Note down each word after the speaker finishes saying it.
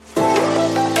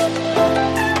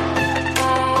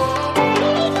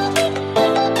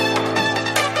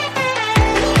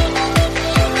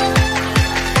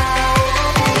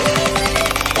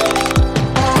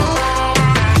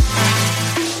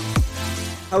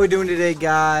we doing today,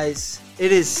 guys?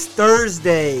 It is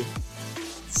Thursday,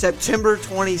 September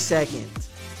 22nd.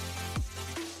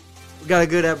 We got a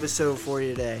good episode for you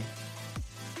today.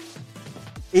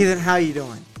 Ethan, how you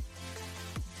doing?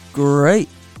 Great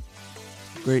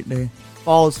day.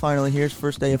 Fall is finally here. It's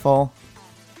first day of fall.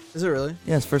 Is it really?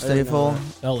 Yeah, it's first day of fall.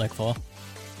 Felt like fall.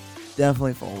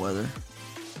 Definitely fall weather.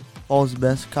 Fall is the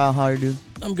best. Kyle, how are you doing?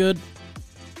 I'm good.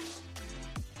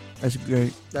 That's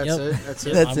great. That's Yep. it. That's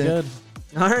it. Yep, That's I'm it. good.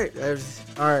 All right.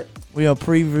 All right. We'll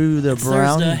preview the It's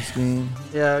Brownies Thursday. game.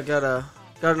 Yeah, I got a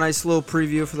nice little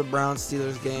preview for the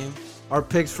Browns-Steelers game. Our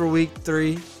picks for Week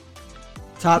 3.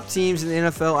 Top teams in the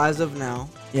NFL as of now.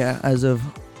 Yeah, as of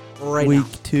Right week now.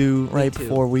 2, right Week 2.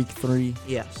 before week 3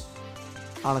 Yes.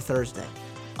 On a Thursday.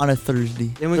 on a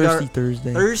Thursday. Then we got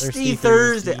Thursday. Thirsty Thirsty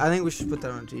Thursday. Thursday. I think we should put that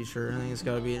on a t-shirt. I think it's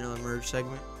got to be another merge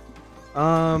segment.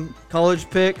 College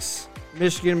picks.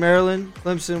 Michigan, Maryland,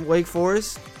 Clemson, Wake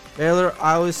Forest, Baylor,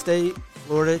 Iowa State,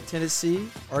 Florida, Tennessee,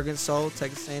 Arkansas,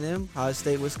 Texas A&M, Ohio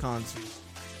State, Wisconsin.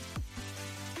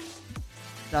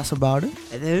 That's about it.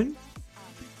 And then,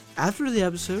 after the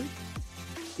episode,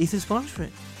 Ethan's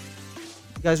punishment.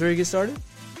 You guys ready to get started?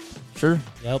 Sure.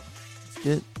 Yep.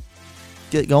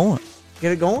 Get going.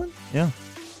 Get it going? Yeah.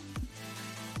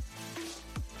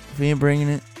 If he ain't bringing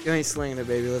it, You ain't slinging it,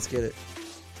 baby. Let's get it.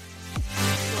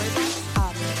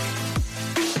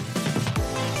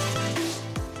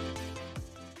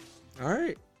 All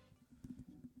right. Let's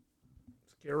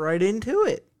get right into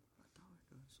it.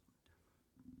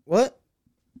 What?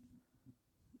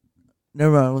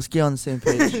 never mind. Let's get on the same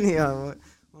page. Yeah.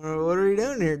 What are we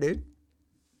doing here, dude?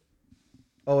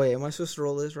 Oh, wait. Am I supposed to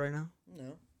roll this right now?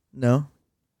 No?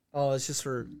 Oh, it's just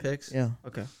for picks? Yeah.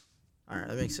 Okay. All right.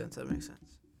 That makes sense.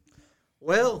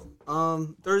 Well,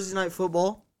 Thursday night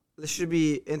football. This should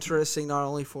be interesting not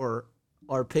only for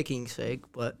our picking sake,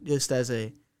 but just as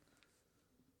a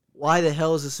why the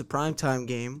hell is this a primetime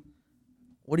game?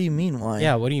 What do you mean, why?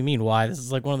 Yeah, what do you mean, why? This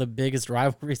is like one of the biggest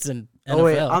rivalries in NFL. Oh,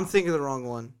 wait. I'm thinking of the wrong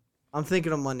one. I'm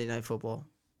thinking of Monday Night Football.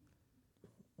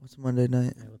 What's Monday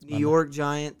night? Yeah, what's New my- York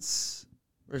Giants.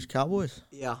 Where's Cowboys?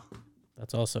 Yeah.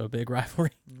 That's also a big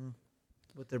rivalry.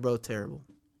 But they're both terrible.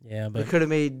 Yeah, They but could have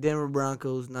made Denver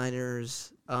Broncos,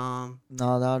 Niners. No,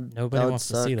 that nobody would wants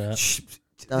suck. to see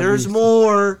that. There's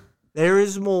more. There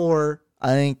is more. I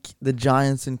think the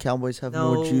Giants and Cowboys have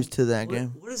more juice to that game.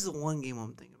 What is the one game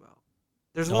I'm thinking about?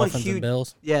 There's Dolphins one and huge.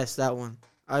 Bills. Yes, that one.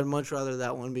 I'd much rather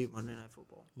that one be Monday Night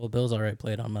Football. Well, Bills already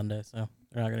played on Monday, so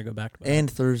they're not going to go back to back. And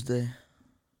Thursday.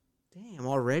 Damn,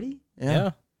 already?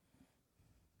 Yeah.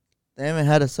 They haven't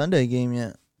had a Sunday game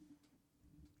yet.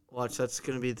 Watch, that's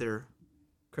going to be their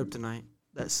kryptonite,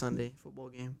 that Sunday football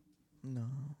game. No,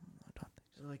 I don't think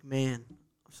They're like, man,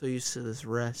 I'm so used to this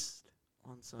rest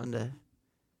on Sunday.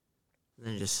 And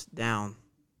then just down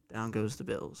goes the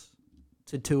Bills.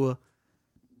 To Tua.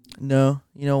 No,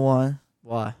 you know why?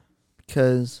 Why?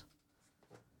 Because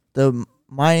the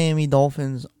Miami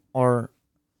Dolphins are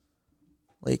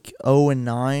like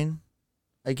 0-9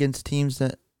 against teams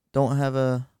that don't have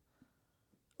a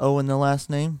O in the last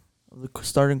name of the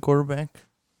starting quarterback,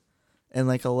 and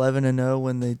like 11-0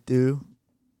 when they do.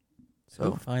 Who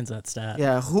So finds that stat?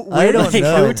 Yeah, I don't Like,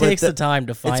 know. who but takes the the- time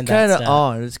to find it's that kind of stat?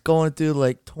 odd. It's going through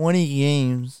like 20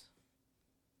 games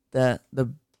that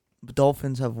the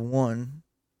Dolphins have won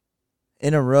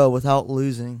in a row without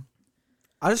losing.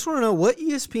 I just want to know what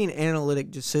ESPN analytic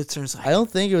just sits there and is like, I don't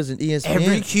think it was an ESPN.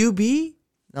 every QB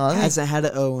no, I think, hasn't had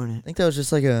an O in I it. think that was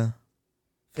just like a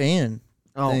fan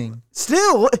thing.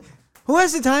 Still, who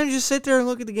has the time to just sit there and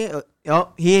look at the game?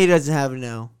 Oh, he doesn't have an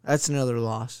O. That's another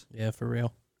loss. Yeah, for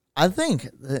real. I think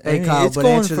that, Hey, Kyle, it's but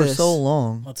going answer for this. so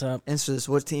long. What's up? Answer this.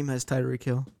 What team has Tyreek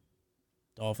Hill?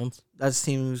 Dolphins. That's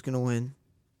the team who's going to win.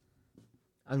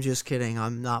 I'm just kidding.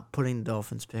 I'm not putting the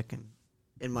Dolphins pick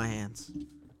in my hands.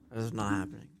 That is not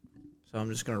happening. So I'm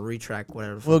just going to retract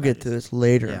whatever. the We'll fuck I get just to said. this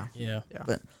later. Yeah.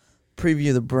 Yeah.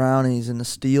 Preview the Brownies and the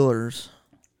Steelers.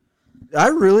 I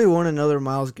really want another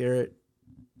Myles Garrett.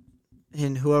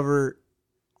 And whoever,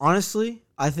 honestly,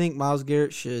 I think Myles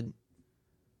Garrett should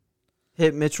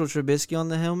hit Mitchell Trubisky on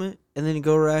the helmet and then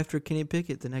go right after Kenny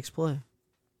Pickett the next play.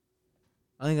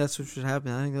 I think that's what should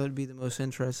happen. I think that would be the most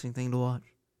interesting thing to watch.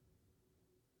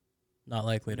 Not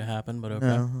likely to happen, but okay.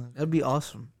 No. That'd be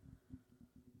awesome.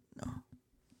 No.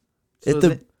 So, If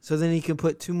the- so then he can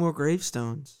put 2 more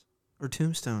gravestones or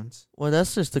tombstones. Well,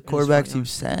 that's just the In his quarterbacks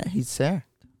front he's sacked.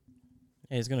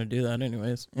 Yeah, he's going to do that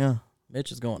anyways. Yeah.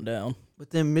 Mitch is going down. But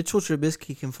then Mitchell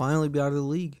Trubisky can finally be out of the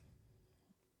league.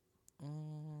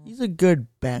 He's a good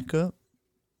backup.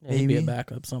 Yeah, he'd be a maybe.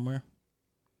 backup somewhere.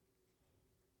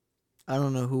 I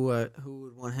don't know who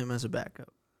would want him as a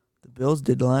backup. The Bills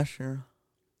did last year.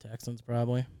 Texans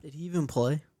probably. Did he even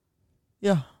play?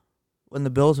 Yeah. When the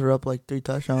Bills are up like 3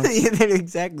 touchdowns. Yeah,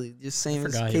 exactly. Just same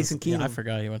as Case and Keenum. Yeah, I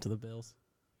forgot he went to the Bills.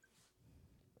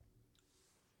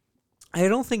 I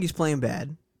don't think he's playing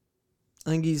bad. I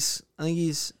think he's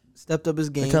stepped up his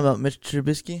game. You're talking about Mitch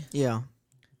Trubisky? Yeah.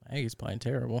 I think he's playing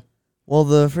terrible. Well,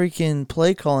 the freaking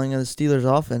play calling of the Steelers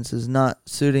offense is not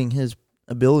suiting his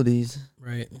abilities.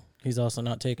 Right. He's also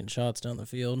not taking shots down the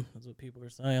field. That's what people are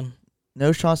saying.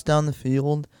 No shots down the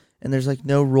field, and there's like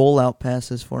no rollout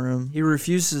passes for him. He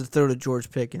refuses to throw to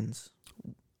George Pickens.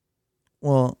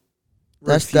 Well,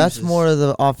 that's more of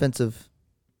the offensive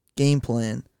game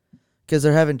plan because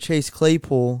they're having Chase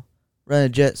Claypool run a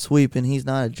jet sweep, and he's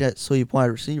not a jet sweep wide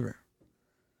receiver.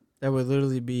 That would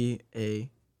literally be a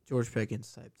George Pickens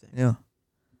type thing. Yeah.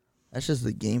 That's just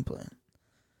the game plan.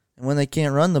 And when they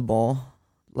can't run the ball,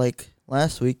 like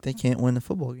last week, they can't win the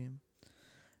football game.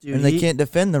 Dude, and they can't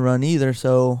defend the run either,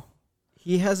 so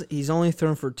he's only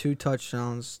thrown for 2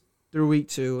 touchdowns through week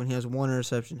 2, and he has 1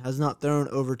 interception. Has not thrown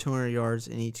over 200 yards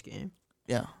in each game.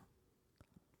 yeah.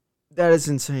 That is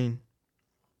insane.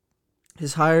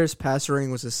 His highest passer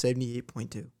rating was a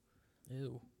 78.2.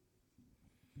 Ew.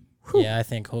 Whew. Yeah, I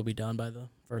think he'll be done by the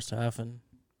first half. And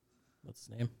what's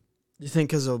his name? Do you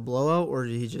think because of a blowout, or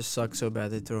did he just suck so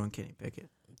bad they throw in Kenny Pickett?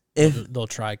 They'll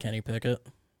try Kenny Pickett.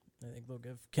 I think they'll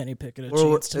give Kenny Pickett a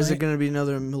chance tonight. Is it going to be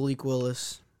another Malik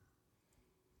Willis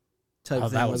type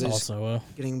thing? That was also a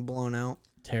getting blown out.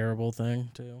 terrible thing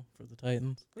too for the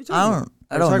Titans. I don't know.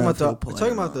 Are you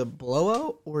talking about the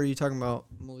blowout, or are you talking about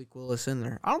Malik Willis in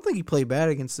there? I don't think he played bad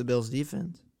against the Bills'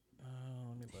 defense.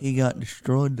 He got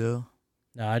destroyed though.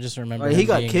 No, I just remember he him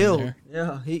got being in killed. there.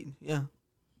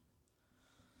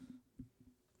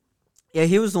 Yeah,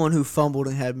 he was the one who fumbled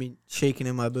and had me shaking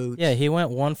in my boots. Yeah, he went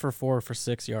 1 for 4 for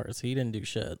 6 yards. He didn't do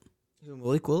shit. Who,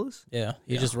 Malik Willis? Yeah,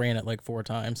 he just ran it like 4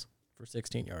 times for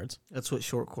 16 yards. That's what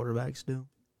short quarterbacks do.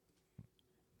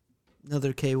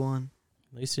 Another K1.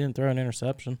 At least he didn't throw an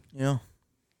interception. Yeah.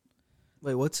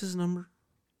 Wait, what's his number?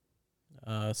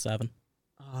 7.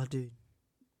 Oh, dude.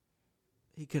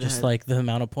 He could Just like the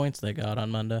amount of points they got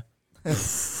on Monday.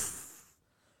 Against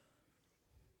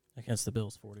the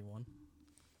Bills, 41.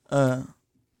 I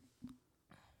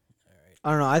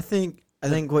don't know. I think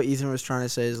what Ethan was trying to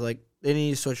say is like they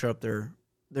need to switch up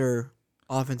their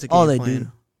offensive game All they plan.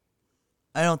 do.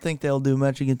 I don't think they'll do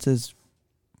much against his.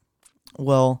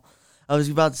 Well, I was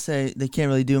about to say they can't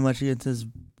really do much against his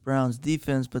Browns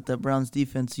defense, but the Browns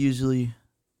defense usually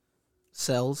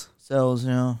sells. You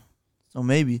know. So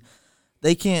maybe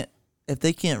they can't. If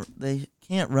they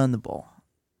can't run the ball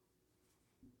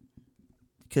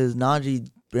because Najee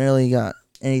barely got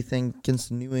anything against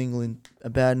a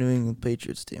bad New England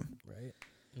Patriots team. Right.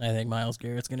 And I think Myles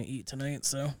Garrett's going to eat tonight,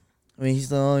 so. I mean, he's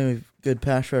the only good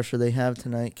pass rusher they have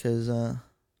tonight because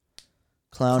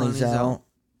Clowney's out.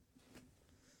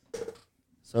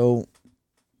 So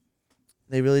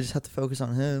they really just have to focus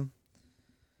on him.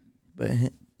 But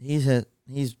he's a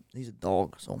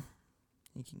dog, so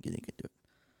he can do it.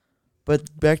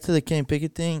 But back to the Kenny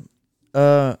Pickett thing.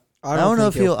 I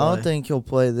don't think he'll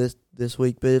play this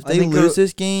week. But if they lose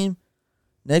this game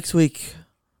next week,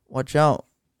 watch out.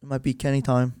 It might be Kenny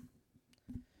time.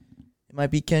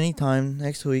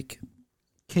 Next week.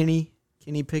 Kenny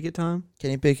Pickett time.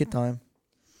 Kenny Pickett time.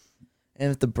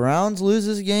 And if the Browns lose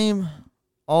this game,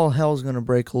 all hell's gonna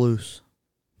break loose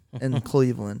in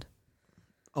Cleveland.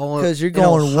 Because you're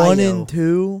going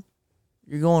 1-2.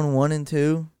 You're going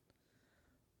 1-2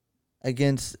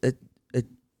 against a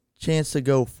chance to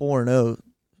go 4-0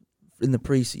 in the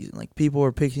preseason. Like people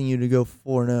are picking you to go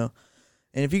 4-0,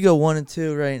 and if you go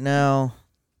 1-2 right now,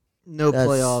 no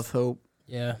playoff hope.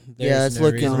 Yeah, it's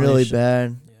looking really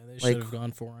bad. Yeah, they should have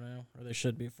gone 4-0, or they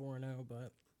should be 4-0.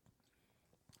 But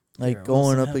like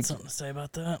going up against something to say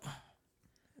about that.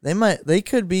 They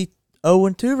could be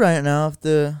 0-2 right now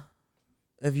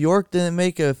if York didn't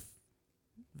make a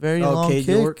very long kick.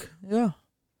 York. Yeah,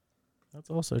 that's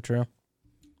also true.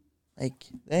 Like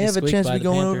they have a chance to be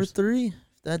going over 3.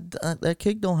 That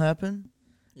kick don't happen.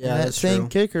 Yeah, and that that's same true.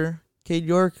 kicker, Cade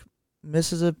York,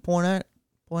 misses a point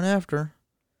after,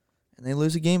 and they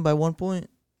lose a game by 1 point.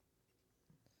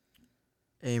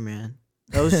 Hey man,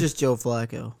 that was just Joe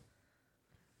Flacco.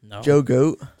 No, Joe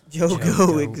Goat. Joe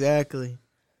Goat, exactly.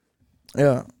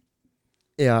 Yeah.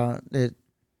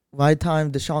 By the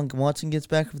time Deshaun Watson gets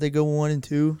back, if they go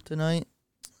 1-2 tonight,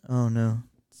 oh no,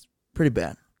 it's pretty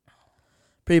bad.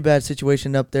 Pretty bad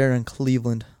situation up there in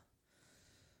Cleveland,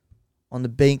 on the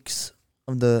banks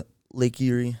of the Lake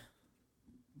Erie.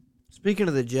 Speaking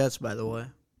of the Jets, by the way,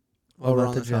 while we're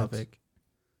on the topic,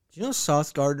 do you know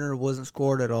Sauce Gardner wasn't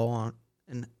scored at all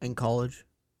in college?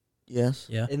 Yes.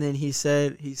 Yeah. And then he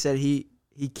said he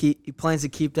plans to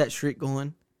keep that streak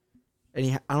going.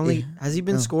 And I don't think has he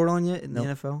been scored on yet in the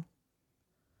NFL?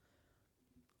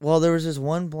 Well, there was this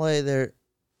one play there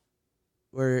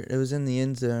where it was in the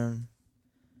end zone,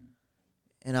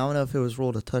 and I don't know if it was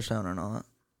ruled a touchdown or not.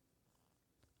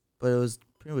 But it was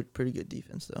pretty good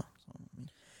defense though. So,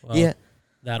 Well,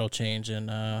 that'll change in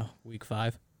week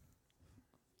 5.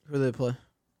 Who do they play?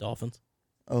 Dolphins.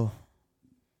 Oh.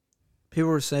 People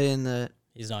were saying that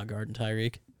He's not guarding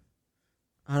Tyreek.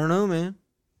 I don't know, man.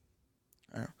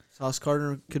 I don't know. Sauce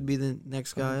Gardner could be the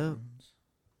next guy up.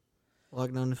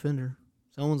 Lockdown defender.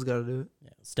 Someone's got to do it. Yeah.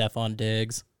 Stephon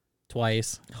Diggs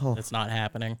twice. Oh. It's not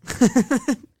happening.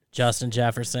 Justin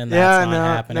Jefferson. That's not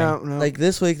happening. No. Like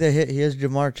this week, he has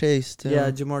Jamar Chase too. Yeah,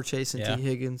 Jamar Chase and Yeah. T.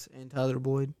 Higgins and Tyler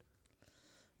Boyd.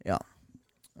 Yeah.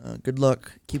 Good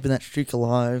luck keeping that streak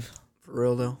alive. For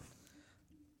real though.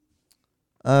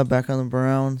 Back on the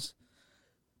Browns.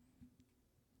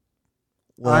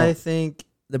 Well, I think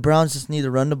the Browns just need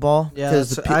to run the ball. yeah,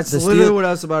 because that's literally what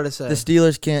I was about to say. The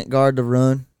Steelers can't guard the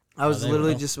run. I was they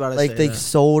literally will. just about to Like say they that.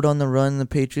 sold on the run in the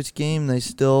Patriots game, they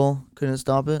still couldn't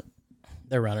stop it.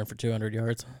 They're running for 200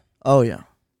 yards. Oh yeah,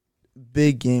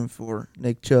 big game for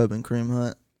Nick Chubb and Kareem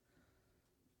Hunt.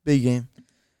 Big game.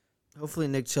 Hopefully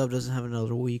Nick Chubb doesn't have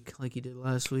another week like he did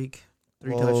last week.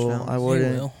 3 Whoa, touchdowns. I He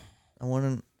wouldn't. will. I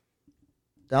wouldn't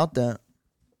doubt that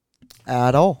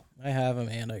at all. I have him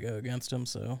and I go against him,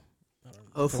 so. I don't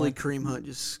know. Hopefully Kareem Hunt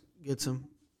just gets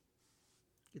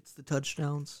the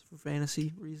touchdowns for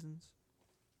fantasy reasons.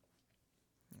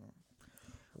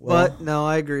 Well, But no,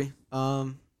 I agree.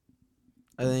 I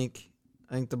think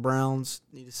the Browns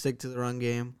need to stick to the run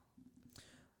game.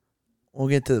 we'll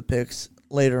get to the picks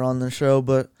later on the show,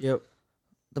 but Yep.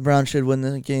 the Browns should win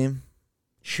the game.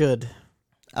 Should.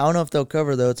 I don't know if they'll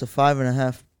cover though. It's a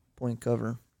 5.5 point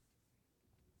cover.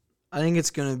 I think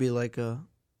it's gonna be like a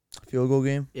Field goal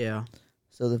game. yeah.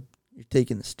 So you're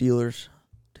taking the Steelers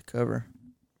to cover.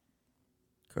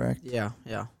 Correct. Yeah.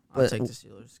 I'll But- take the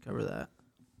Steelers to cover that.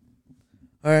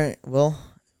 All right. Well,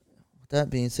 with that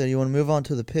being said, you want to move on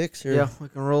to the picks, or Yeah, we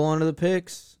can roll on to the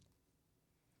picks.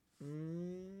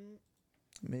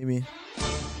 maybe?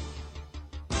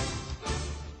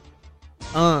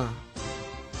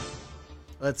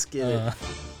 Let's get it.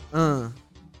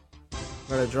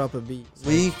 Gotta drop a beat.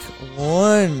 Week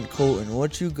 1, Colton.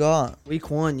 What you got? Week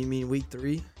 1, you mean week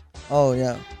 3? Oh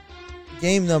yeah,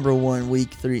 game number 1,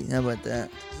 week 3. How about that?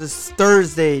 This is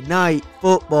Thursday night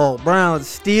football. Browns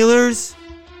Steelers.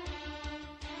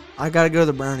 I gotta go to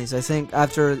the Brownies. I think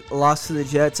after a loss to the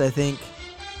Jets, I think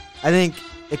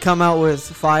they come out with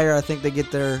fire. I think they get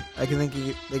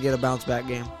they get a bounce back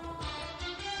game.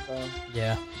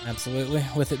 Yeah, absolutely.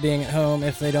 With it being at home,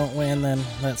 if they don't win, then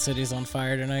that city's on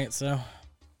fire tonight, so.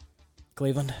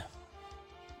 Cleveland.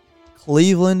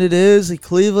 Cleveland it is.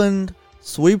 Cleveland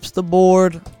sweeps the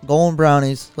board. Going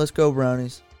Brownies. Let's go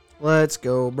Brownies. Let's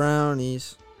go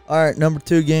Brownies. All right, number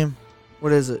 2 game.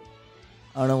 What is it?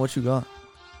 I don't know what you got.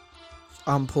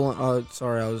 I'm pulling. Oh,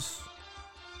 sorry, I was.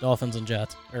 Dolphins and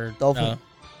Jets. Or Dolphins.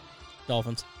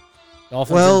 Dolphins.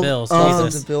 Dolphins Well, and Bills. Dolphins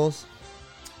Jesus. and Bills.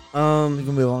 We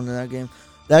can move on to that game.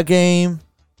 That game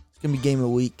is gonna be game of the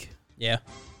week Yeah.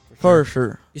 for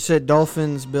sure. You said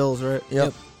Dolphins, Bills, right?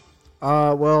 Yep.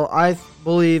 Well, I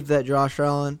believe that Josh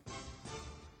Allen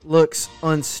looks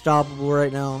unstoppable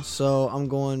right now, so I'm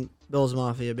going Bills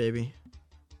Mafia, baby.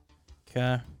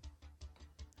 Okay.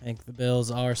 I think the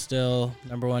Bills are still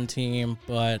number 1 team,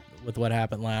 but with what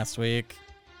happened last week,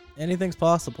 anything's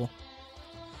possible.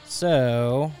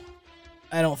 So,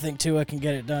 I don't think Tua can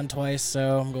get it done twice,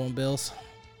 so I'm going Bills.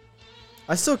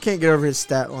 I still can't get over his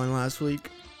stat line last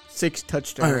week. 6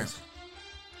 touchdowns. All right.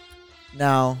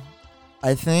 Now,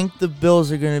 I think the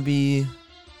Bills are going to be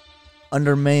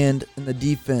undermanned in the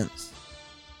defense.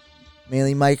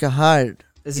 Mainly Micah Hyde.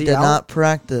 Is he he did out? not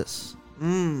practice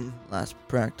Mm. last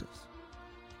practice.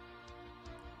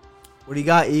 What do you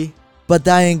got, E? But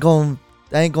that ain't going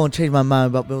to change my mind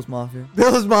about Bills Mafia.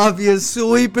 Bills Mafia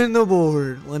sweeping the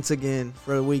board once again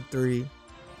for week 3. All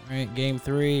right, game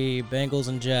 3, Bengals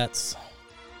and Jets.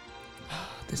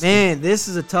 Man, this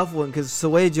is a tough one because the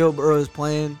way Joe Burrow is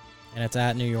playing, And it's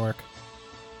at New York.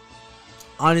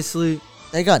 honestly,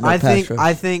 They got no I pass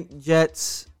rush. think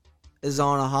Jets is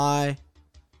on a high.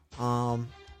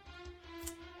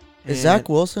 Is and- Zach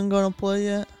Wilson going to play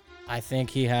yet? I think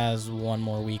he has one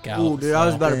more week out. Ooh, dude, I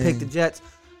was so- about to pick the Dang. Jets.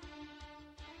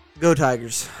 Go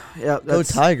Tigers. Yep, Go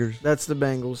that's Tigers. that's the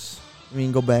Bengals. I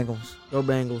mean, go Bengals. Go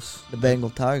Bengals. The Bengal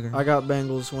Tiger. I got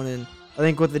Bengals winning. I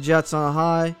think with the Jets on a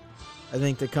high, I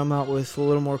think they come out with a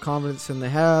little more confidence than they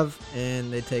have,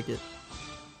 and they take it.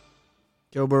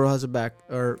 Joe Burrow has a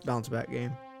bounce back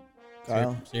game.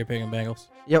 Kyle. So you're picking Bengals?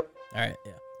 Yep. All right,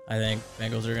 yeah. I think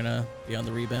Bengals are going to be on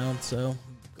the rebound, so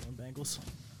going Bengals.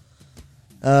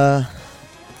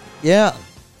 Yeah,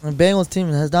 the Bengals team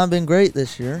has not been great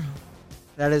this year.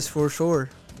 That is for sure.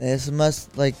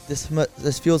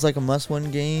 This feels like a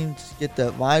must-win game. Just get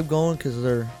that vibe going because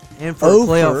they're And for a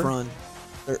playoff run.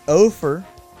 They're 0 for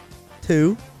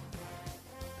 2.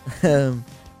 But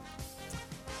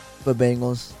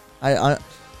Bengals,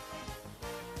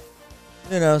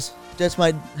 who knows? Jets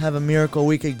might have a miracle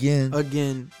week again.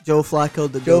 Again, Joe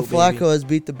Flacco, Joe GOAT, Flacco baby. has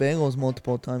beat the Bengals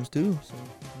multiple times too. So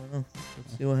I don't know.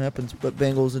 Let's see what happens. But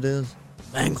Bengals it is.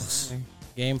 Bengals.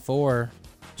 Game 4,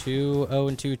 2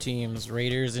 0-2 teams,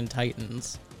 Raiders and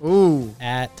Titans. Ooh.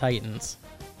 At Titans.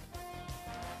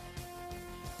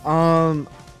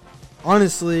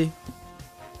 Honestly,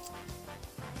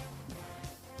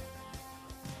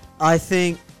 I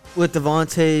think with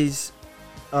Devontae's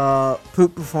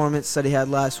poop performance that he had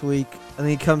last week, I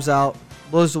think he comes out,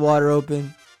 blows the water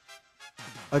open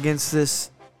against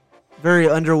this very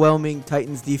underwhelming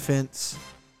Titans defense.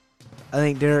 I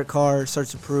think Derek Carr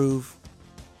starts to prove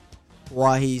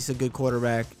why he's a good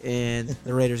quarterback, and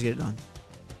the Raiders get it done.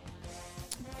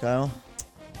 Kyle?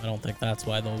 I don't think that's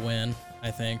why they'll win. I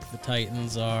think the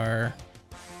Titans are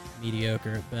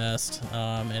mediocre at best,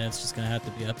 and it's just going to have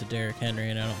to be up to Derrick Henry,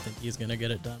 and I don't think he's going to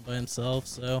get it done by himself.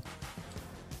 So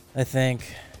I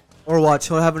think... Or watch,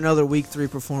 he'll have another week 3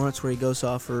 performance where he goes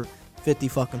off for 50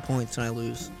 fucking points and I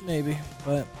lose. Maybe,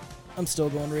 but I'm still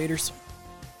going Raiders.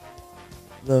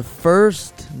 The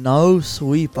first no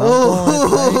sweep.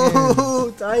 I'm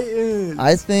going Titans.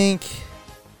 I think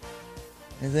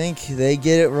they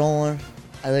get it rolling.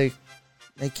 I think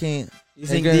they can't. You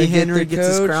think gonna D. get Henry their gets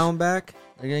his coach. crown back?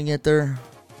 They're gonna get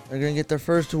their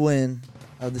first win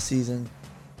of the season.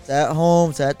 It's at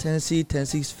home. It's at Tennessee.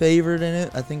 Tennessee's favored in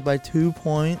it. I think by 2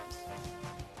 points.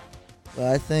 But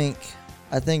I think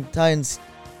Titans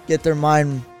get their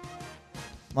mind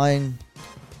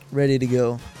ready to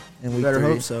go in week Better 3.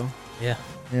 hope so. Yeah.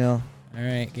 Yeah. All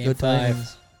right, game Go 5.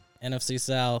 Titans. NFC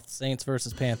South, Saints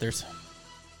versus Panthers.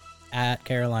 At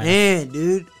Carolina. Man,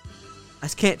 dude, I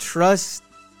just can't trust.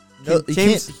 No,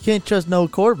 you can't trust no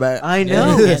quarterback. I Yeah,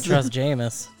 know. you can't trust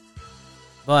Jameis.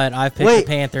 But I've picked Wait, the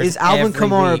Panthers. is Alvin every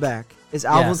Kamara week. back? Is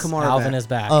Alvin Yes, Kamara Alvin back? is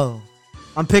back. Oh,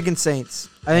 I'm picking Saints.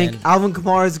 I think And- Alvin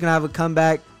Kamara is gonna have a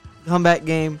comeback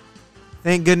game.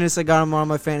 Thank goodness I got him on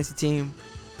my fantasy team.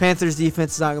 Panthers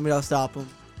defense is not gonna be able to stop him.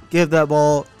 Give that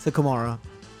ball to Kamara.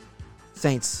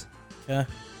 Saints. Okay.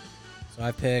 So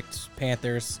I picked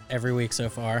Panthers every week so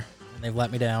far, and they've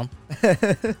let me down.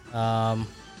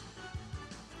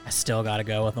 I still got to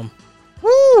go with them.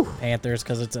 Woo! Panthers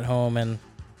because it's at home, and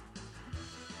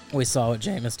we saw what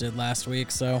Jameis did last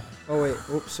week. So Oh wait.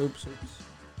 Oops.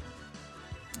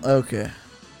 okay.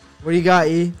 What do you got,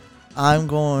 E? I'm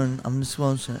just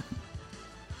going to say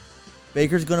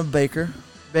Baker's going to Baker.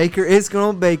 Baker is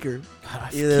going Baker. God, I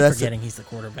Either keep that's forgetting he's the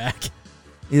quarterback.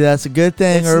 Either that's a good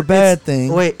thing or a bad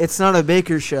thing. Wait, it's not a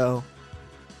Baker show.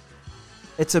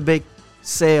 It's a bake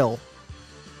sale.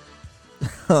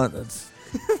 Oh, that's.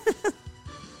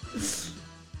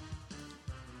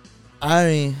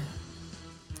 I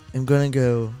am gonna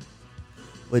go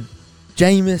with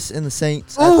Jameis and the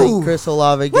Saints. I Ooh. think Chris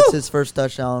Olave gets his first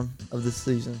touchdown of the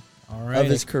season All of right.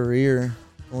 his career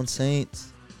on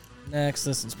Saints. Next,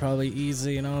 this is probably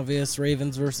easy and obvious.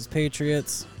 Ravens versus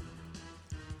Patriots.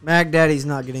 Mac Daddy's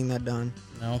not getting that done.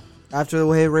 No. After the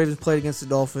way the Ravens played against the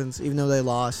Dolphins, even though they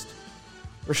lost.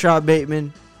 Rashad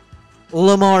Bateman,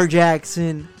 Lamar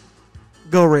Jackson,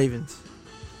 go Ravens.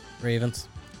 Ravens.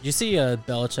 Did you see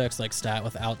Belichick's stat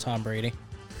without Tom Brady?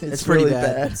 It's pretty really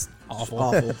bad. It's awful.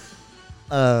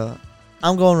 Awful.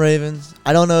 I'm going Ravens.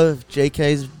 I don't know if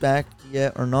JK's back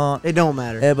yet or not. They don't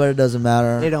matter. Yeah, but it doesn't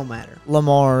matter. They don't matter.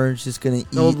 Lamar is just gonna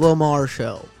The eat Lamar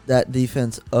show. that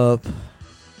defense up.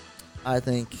 I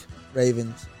think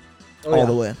Ravens all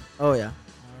the way. Oh, yeah.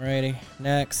 Alrighty.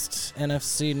 Next,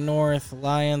 NFC North,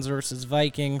 Lions versus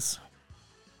Vikings.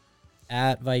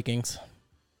 At Vikings.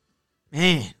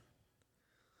 Man.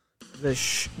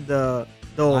 The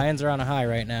Lions are on a high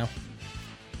right now.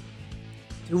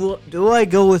 do I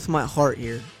go with my heart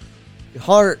here? Your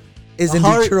heart is in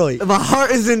Detroit. My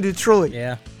heart is in Detroit.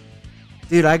 Yeah.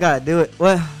 Dude, I gotta do it.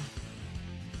 What?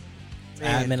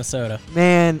 At Minnesota.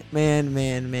 Man.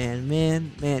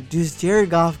 Does Jared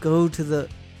Goff go to the...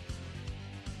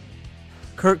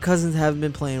 Kirk Cousins haven't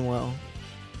been playing well.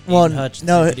 Well, Aiden Hutchinson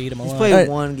no, could eat him He's alive. played Right.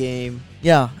 one game.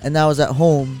 Yeah, and that was at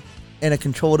home in a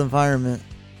controlled environment,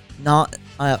 not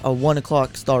a 1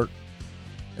 o'clock start.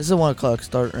 This is a 1 o'clock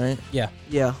start, right? Yeah.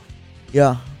 Yeah.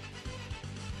 Yeah.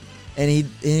 and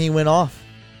he went off.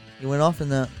 He went off in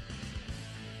that.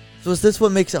 So is this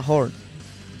what makes it hard?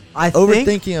 I think.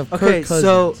 Overthinking of Kirk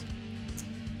Cousins.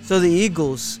 So the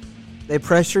Eagles, they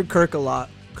pressured Kirk a lot.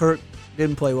 Kirk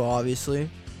didn't play well, obviously.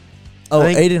 Oh,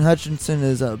 I think Aiden Hutchinson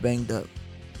is banged up.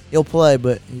 He'll play,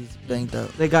 but he's banged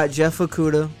up. they got Jeff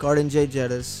Okudah guarding Jay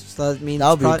Jettis. So that means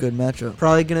That'll be a good matchup.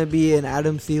 probably going to be an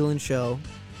Adam Thielen show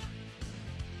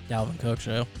Dalvin Cook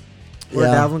show. or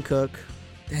Dalvin Cook.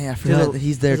 Dang, I forgot that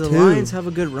he's there The too. Lions have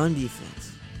a good run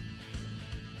defense.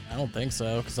 I don't think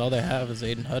so, because all they have is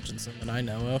Aiden Hutchinson that I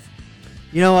know of.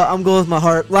 You know what? I'm going with my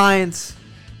heart. Lions.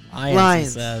 Lions,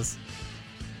 he says.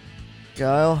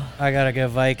 Kyle. I gotta go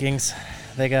Vikings.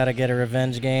 They gotta get a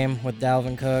revenge game with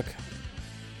Dalvin Cook.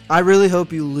 I really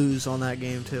hope you lose on that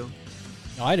game, too.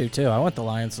 No, I do too. I want the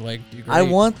Lions to do great. I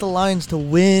want the Lions to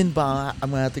win, but I'm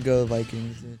going to have to go with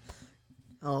Vikings.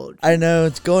 Oh, I know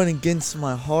it's going against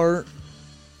my heart.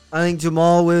 I think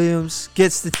Jamal Williams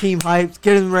gets the team hyped,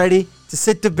 get them ready to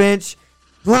sit the bench.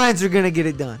 Lions are going to get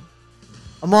it done.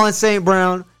 Amon St.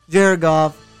 Brown, Jared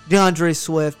Goff, DeAndre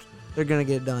Swift, they're going to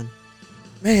get it done.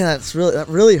 Man, that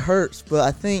really hurts, but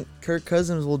I think Kirk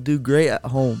Cousins will do great at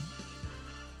home.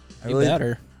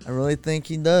 Better. I really think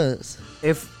he does.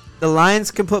 If the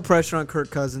Lions can put pressure on Kirk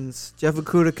Cousins, Jeff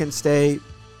Okudah can stay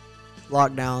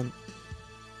locked down,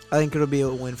 I think it'll be a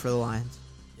win for the Lions.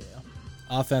 Yeah.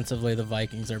 Offensively, the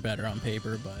Vikings are better on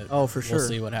paper, but Oh, for sure. we'll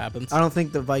see what happens. I don't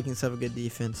think the Vikings have a good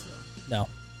defense, though. No.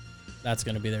 That's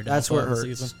going to be their That's downfall what of the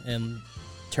hurts. season. And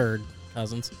turd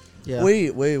Cousins. Yeah.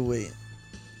 Wait.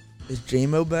 Is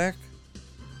J-Mo back?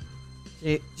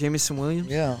 Jamison Williams?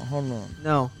 Yeah, hold on.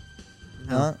 No.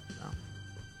 Huh?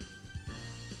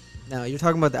 No, you're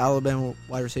talking about the Alabama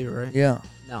wide receiver, right? Yeah.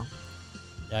 No.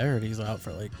 Yeah, I heard he's out for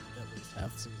at least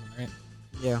half the season, right?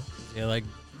 Yeah. Yeah,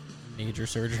 major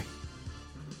surgery.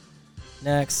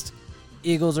 Next,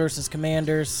 Eagles versus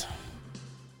Commanders.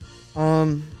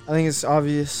 I think it's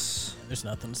obvious. There's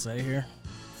nothing to say here.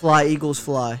 Fly, Eagles,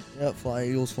 fly. Yep, fly,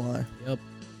 Eagles fly. Yep.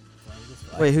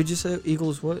 Wait, who'd you say?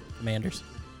 Eagles what? Commanders.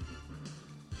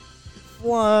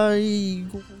 Fly,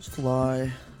 Eagles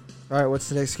fly. All right, what's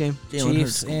the next game? Jalen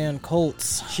Chiefs Hurts. and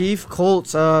Colts. Chief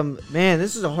Colts. Man,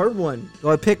 this is a hard one. Do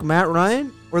I pick Matt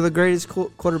Ryan or the greatest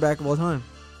quarterback of all time?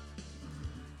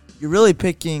 You're really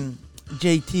picking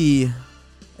JT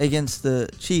against the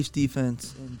Chiefs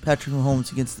defense and Patrick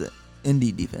Mahomes against the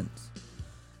Indy defense.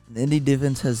 And the Indy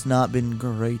defense has not been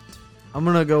great. I'm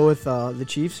gonna go with the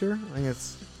Chiefs here. I think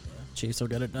it's Chiefs will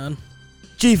get it done.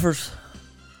 Chiefers.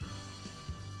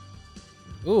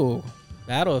 Ooh,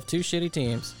 battle of two shitty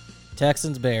teams.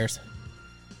 Texans, Bears.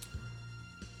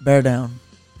 Bear down.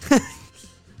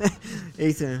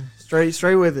 Ethan.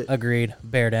 Straight with it. Agreed.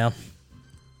 Bear down.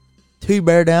 2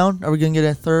 bear down. Are we going to get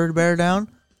a third bear down?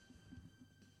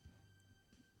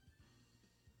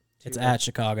 It's at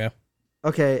Chicago.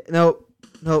 Okay. Nope.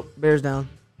 Bears down.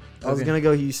 I was Okay. gonna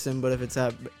go Houston, but if it's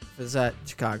at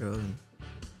Chicago, then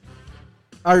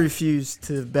I refuse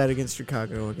to bet against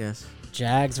Chicago. I guess.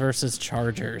 Jags versus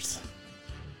Chargers.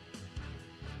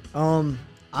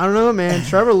 I don't know, man.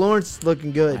 Trevor Lawrence is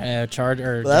looking good. Well, that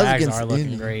was Jags against are looking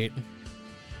Indy. great.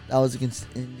 That was against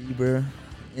Indy, bro.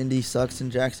 Indy sucks in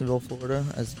Jacksonville, Florida,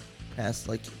 as past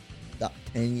about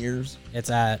 10 years. It's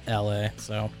at LA,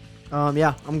 so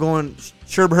Yeah, I'm going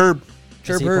Sherb Herb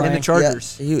Is he Herb and playing? the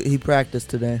Chargers. Yeah, he practiced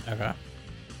today. okay.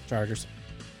 Chargers.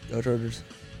 Go Chargers.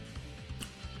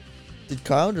 Did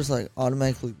Kyle just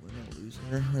automatically win or lose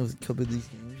here? It was a couple of these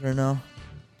games right now.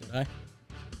 Did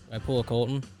I pull a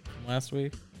Colton from last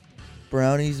week?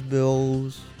 Brownies,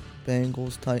 Bills,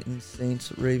 Bengals, Titans,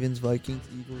 Saints, Ravens, Vikings,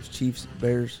 Eagles, Chiefs,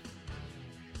 Bears,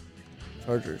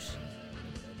 Chargers.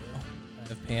 I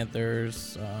have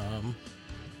Panthers.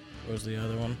 What was the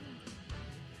other one?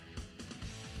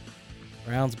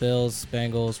 Browns, Bills,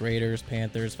 Bengals, Raiders,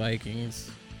 Panthers, Vikings,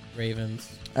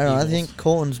 Ravens. I don't know. I Eagles. think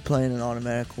Colton's playing an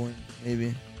automatic win,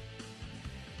 maybe.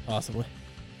 Possibly.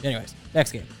 Anyways,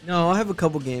 next game. No, I have a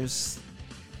couple games.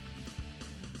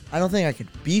 I don't think I could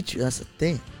beat you. That's the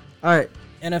thing. All right,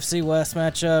 NFC West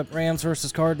matchup: Rams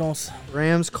versus Cardinals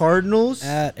Rams, Cardinals.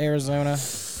 at Arizona.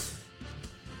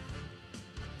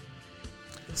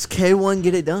 Does K1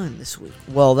 get it done this week?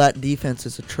 Well, that defense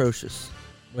is atrocious.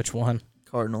 Which one?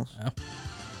 Cardinals. Oh.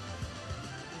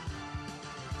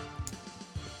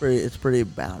 It's pretty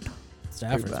bad.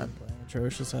 Stafford's bad. been playing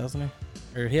atrocious, hasn't he?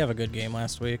 Or did he have a good game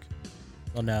last week?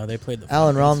 Well, no, they played the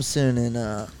Allen Falcons. Robinson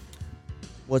and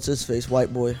what's his face?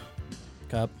 White boy.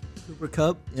 Cup. Cooper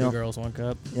Cup. Two Yep. girls, one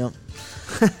cup. Yep.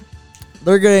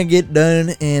 They're gonna get done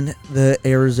in the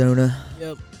Arizona.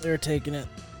 Yep, they're taking it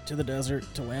to the desert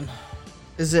to win.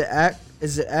 Is it at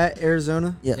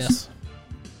Arizona? Yes.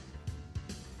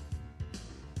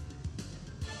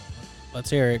 Let's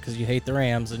hear it, because you hate the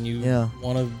Rams and you Yeah.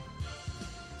 want to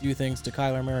do things to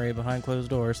Kyler Murray behind closed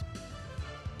doors.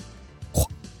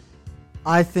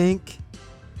 I think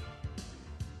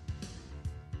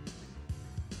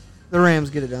the Rams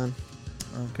get it done.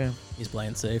 Okay. He's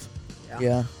playing safe.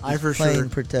 Yeah. I He's for playing sure.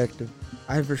 protective.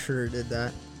 I for sure did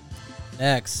that.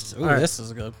 Next. Ooh, All right. this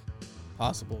is a good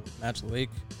possible match of the week.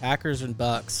 Packers and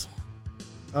Bucks.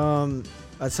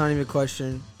 That's not even a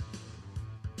question.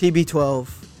 TB12,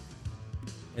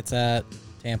 It's at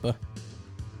Tampa.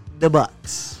 the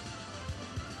Bucks.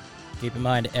 Keep in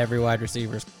mind, every wide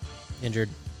receiver's injured.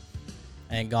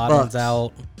 And Godwin's Bucks.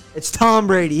 out. It's Tom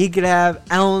Brady. He could have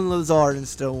Alan Lazard and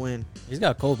still win. He's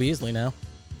got Cole Beasley now.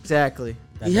 Exactly.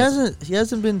 That He doesn't-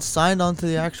 hasn't been signed onto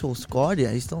the actual squad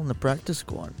yet. He's still in the practice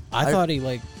squad. I thought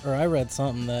I read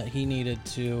something that he needed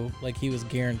to, he was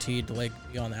guaranteed to,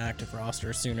 be on the active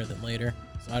roster sooner than later.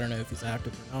 So I don't know if he's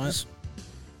active or not. Just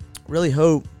really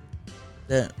hope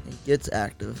that he gets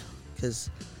active, because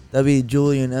that'd be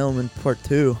Julian Edelman Part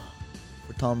 2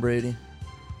 for Tom Brady.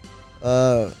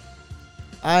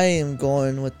 I am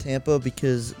going with Tampa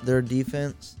because their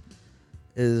defense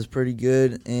is pretty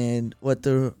good, and what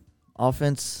the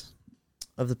offense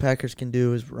of the Packers can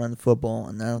do is run the football,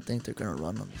 and I don't think they're going to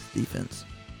run on this defense.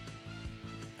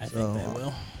 I think they So,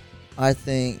 will. I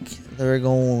think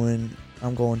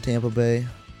I'm going Tampa Bay.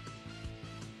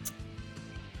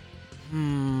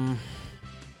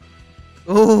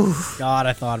 Ooh. God,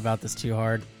 I thought about this too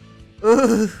hard.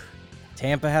 Ooh.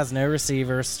 Tampa has no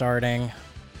receivers starting.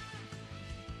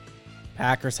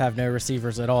 Packers have no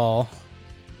receivers at all.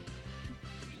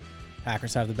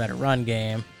 Packers have the better run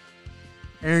game.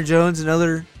 Aaron Jones,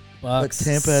 another Bucks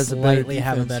Tampa has a better slightly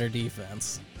have a defense. better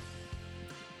defense.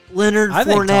 Leonard I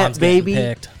think Fournette, Tom's getting baby.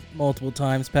 picked multiple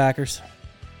times, Packers.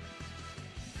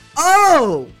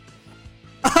 Oh!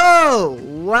 Oh!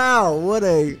 Wow,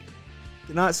 did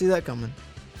not see that coming.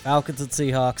 Falcons and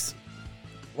Seahawks.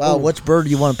 Wow, Ooh. which bird do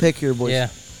you want to pick here, boys? Yeah.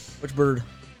 Which bird?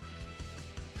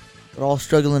 They're all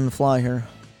struggling to fly here.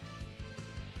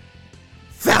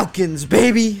 Falcons,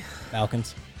 baby.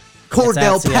 Falcons.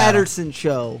 Cordell Seattle. Patterson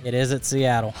show. It is at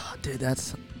Seattle. Oh, dude,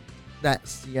 that's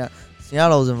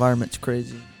Seattle's environment's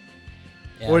crazy.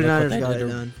 Yeah, look what 49ers they got did it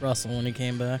to done. Russell when he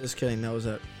came back. Just kidding, that was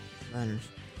at Niners.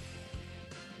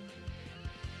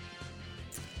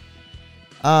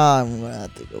 I'm gonna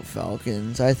have to go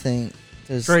Falcons. I think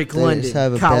Drake they London, just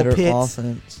have a Kyle better Pitts.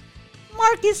 offense.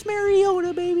 Marcus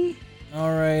Mariota, baby.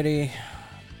 Alrighty.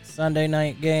 Sunday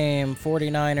night game.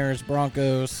 49ers,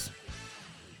 Broncos.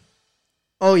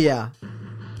 Oh, yeah.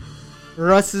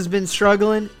 Russ has been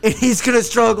struggling, and he's going to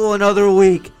struggle another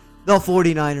week. The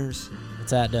 49ers.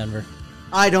 It's at Denver.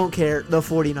 I don't care. The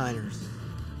 49ers.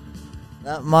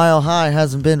 That mile high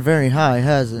hasn't been very high,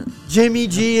 has it? Jimmy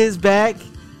G is back,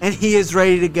 and he is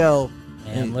ready to go.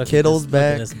 And look Kittle's at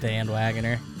back. this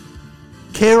bandwagoner.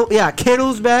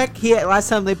 Kittle's back. Last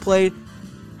time they played,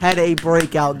 had a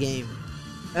breakout game.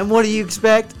 And what do you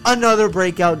expect? Another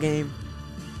breakout game.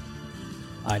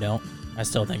 I don't. I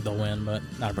still think they'll win, but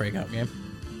not a breakout game.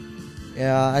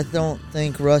 Yeah, I don't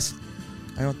think Russ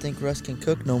can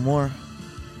cook no more.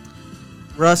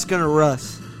 Russ gonna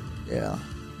Russ. Yeah.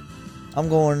 I'm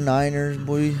going Niners,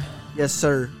 boy. Yes,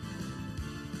 sir.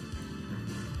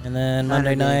 And then Niner Monday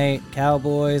game. night,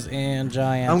 Cowboys and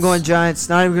Giants. I'm going Giants.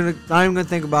 Not even gonna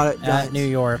think about it. Giants. at New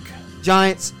York.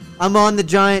 Giants. I'm on the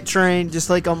Giant train, just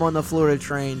like I'm on the Florida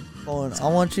train. Hold on. I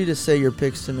want you to say your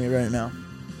picks to me right now.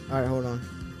 All right, hold on.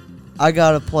 I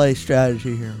gotta play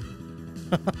strategy here.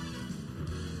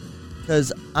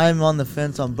 Because I'm on the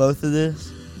fence on both of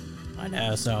this. I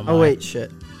know, so am Oh I. wait,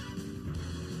 shit.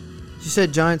 You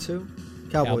said Giants who?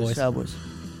 Cowboys. Cowboys.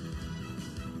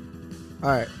 All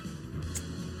right.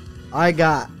 I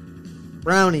got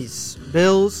Brownies,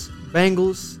 Bills,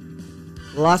 Bengals,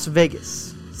 Las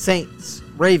Vegas, Saints,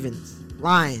 Ravens,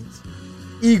 Lions,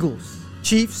 Eagles,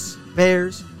 Chiefs,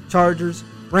 Bears, Chargers,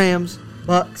 Rams,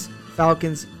 Bucks,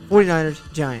 Falcons, 49ers,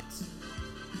 Giants.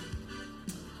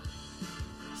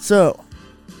 So,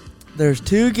 there's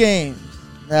two games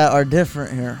that are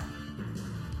different here.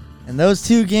 And those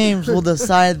two games will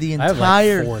decide the I have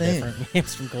entire like 4 thing. different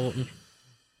games from Colton.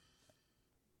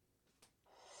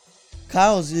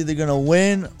 Kyle's either going to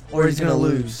win or he's going to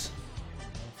lose.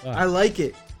 Fuck. I like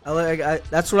it.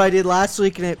 That's what I did last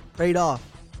week, and it paid off.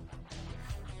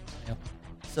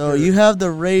 So, you have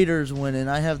the Raiders winning.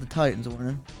 I have the Titans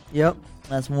winning. Yep.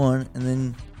 That's one. And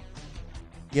then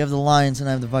you have the Lions and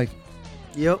I have the Vikings.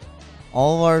 Yep.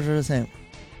 All of ours are the same.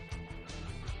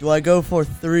 Do I go for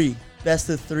 3? Best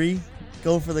of 3?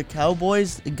 Go for the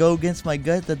Cowboys and go against my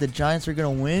gut that the Giants are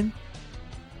going to win?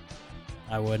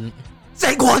 I wouldn't.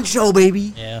 Saquon show,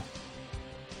 baby. Yeah.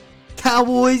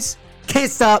 Cowboys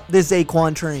can't stop this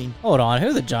Aquan train. Hold on,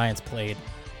 who the Giants played?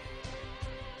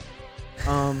 It's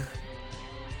a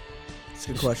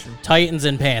good question. Titans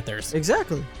and Panthers.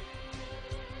 Exactly.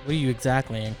 What are you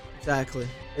exactly? Exactly.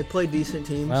 They play decent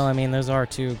teams. Well, I mean, those are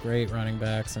two great running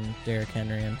backs, and Derrick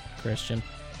Henry and Christian.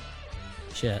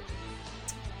 Shit.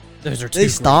 Those are two. They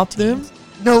great stopped teams. them?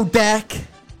 No Dak.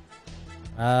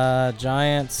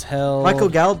 Giants held. Michael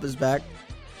Gallup is back.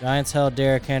 Giants held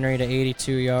Derrick Henry to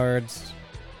 82 yards.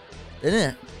 They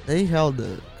didn't. They held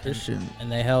the Christian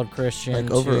And they held Christian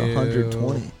like over to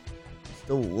 120.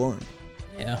 Still won.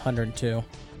 Yeah, 102.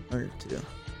 102.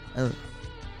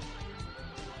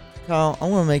 Kyle, I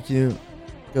want to make you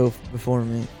go before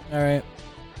me All right.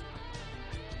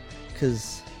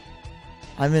 because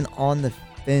I'm on the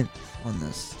fence on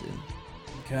this, dude.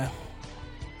 Okay.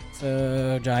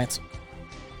 So Giants.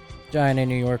 Giant in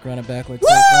New York running back like Woo!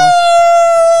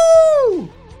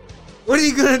 What are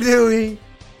you gonna do, E?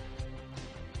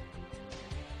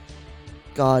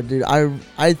 God, dude,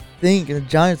 I think the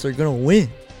Giants are gonna win.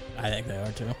 I think they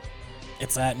are too.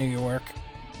 It's at New York.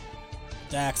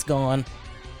 Dak's gone.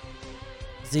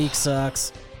 Zeke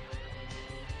sucks.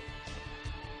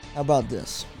 How about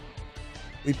this?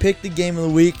 We pick the game of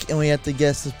the week and we have to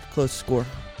guess the closest score.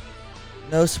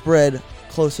 No spread,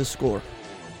 closest score.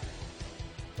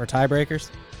 For tiebreakers?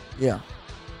 Yeah.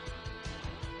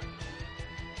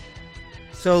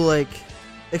 So, like,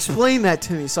 explain that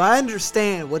to me so I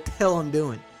understand what the hell I'm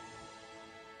doing.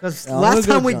 Because Yeah, I'm last gonna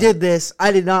go time we Giants. did this,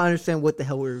 I did not understand what the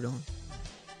hell we were doing.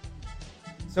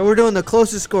 So we're doing the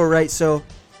closest score, right? So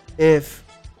if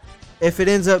it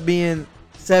ends up being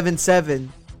 7-7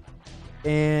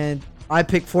 and I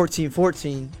pick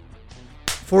 14-14,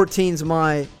 14's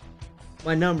my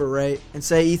number, right? And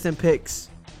say Ethan picks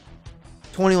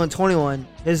 21-21,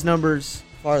 his number's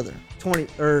Farther. 20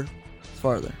 or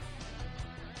Farther.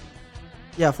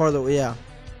 yeah, farther, yeah.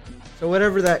 So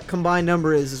whatever that combined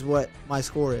number is what my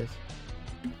score is.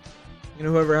 You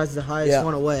know, whoever has the highest Yeah.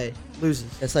 one away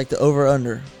loses. It's like the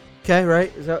over-under. Okay,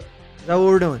 right? Is that what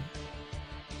we're doing?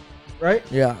 Right?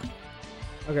 Yeah.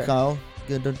 Okay. Kyle,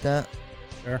 good with that?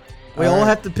 Sure. We all Alright.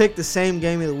 have to pick the same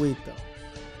game of the week, though.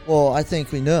 Well, I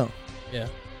think we know. Yeah.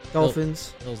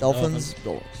 Dolphins. Bills, Dolphins,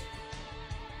 Dolphins.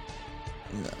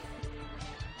 No.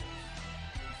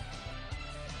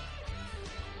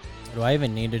 Do I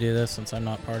even need to do this since I'm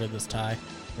not part of this tie?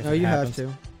 If No, it you happens? have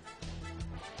to.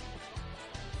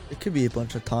 It could be a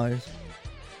bunch of ties.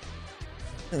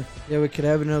 Yeah, we could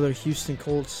have another Houston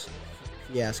Colts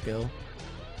fiasco.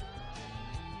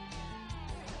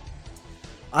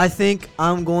 I think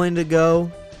I'm going to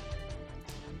go.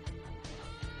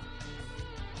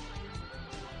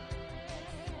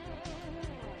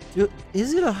 Dude,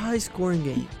 is it a high-scoring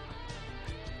game?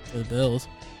 For the Bills.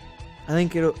 I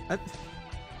think it'll. I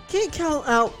can't count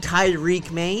out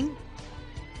Tyreek, Maine.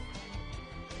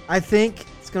 I think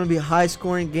it's going to be a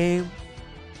high-scoring game.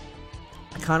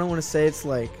 I kind of want to say it's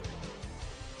like.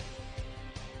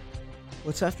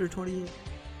 What's after 28?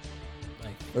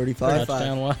 Like 35.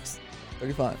 touchdown wise.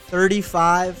 35.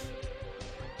 35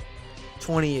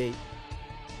 28.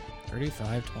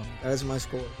 35-20. That is my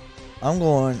score. I'm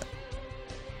going.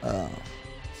 Let's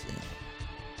see.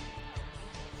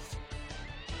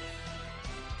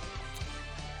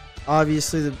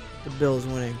 Obviously, the Bills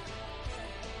winning.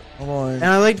 I'm going. And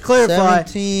I'd like to clarify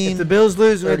 17. if the Bills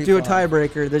lose, we have to do a 35.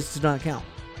 tiebreaker. This does not count.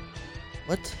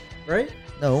 What? Right?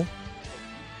 No.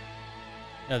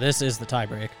 No, this is the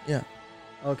tiebreak. Yeah.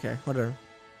 Okay, whatever.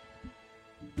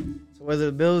 So whether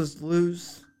the Bills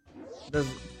lose,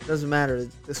 doesn't matter.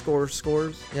 The score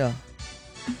scores. Yeah.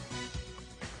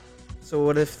 So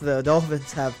what if the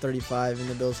Dolphins have 35 and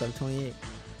the Bills have 28?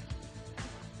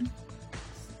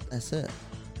 That's it.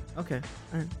 Okay,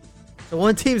 all right. So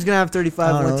one team's gonna have I 35,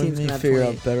 don't one know. team's Let me gonna have figure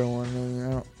 28. out a better one. I mean, I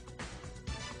don't.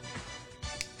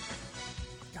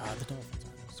 God, the Dolphins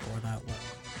aren't going to score that well.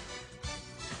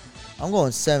 I'm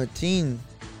going 17.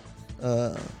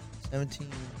 17.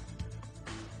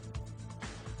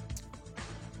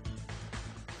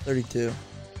 32.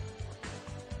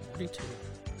 32.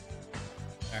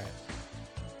 All right.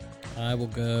 I will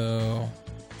go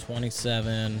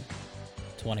 27-21.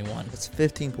 That's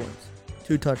 15 points.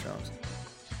 2 touchdowns.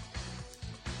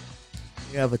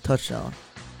 You have a touchdown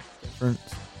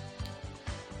difference.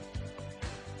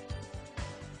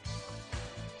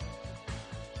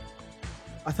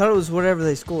 I thought it was whatever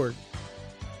they scored.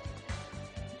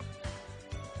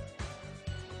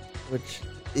 Which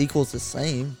equals the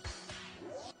same,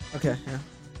 Okay, yeah.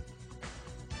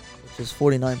 which is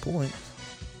 49 points.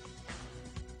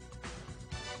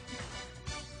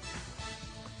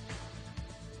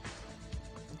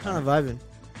 I'm kind of vibing.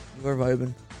 We're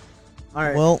vibing. All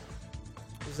right. Well,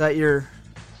 is that your?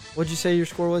 What'd you say your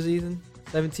score was, Ethan?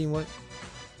 17 what?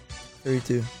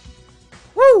 32.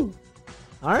 Woo!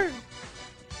 All right.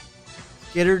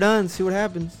 Get her done. See what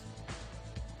happens.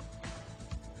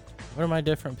 What are my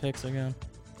different picks again?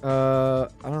 I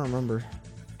don't remember.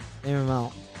 Name them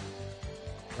out.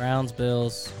 Browns,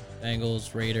 Bills,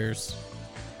 Bengals, Raiders.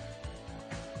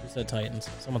 Who said Titans?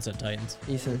 Someone said Titans.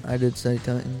 Ethan. I did say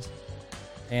Titans.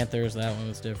 Panthers, that one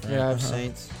was different. Yeah, I have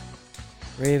Saints.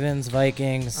 Ravens,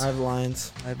 Vikings, I have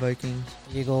Lions. I have Vikings.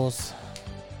 Eagles,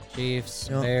 Chiefs,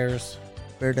 Yep. Bears,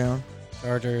 Bear down.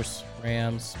 Chargers,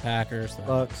 Rams, Packers,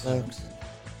 Bucks.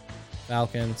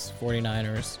 Falcons,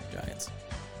 49ers, Giants.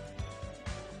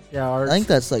 Yeah, ours. I think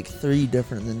that's like 3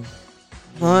 different than.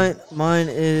 Mine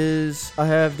is I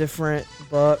have different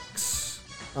Bucks,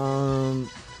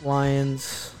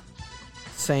 Lions,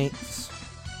 Saints.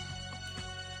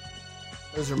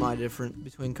 Those are my different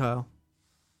between Kyle.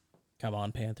 Come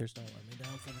on, Panthers, don't let me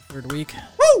down for the 3rd week.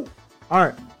 Woo! All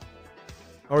right.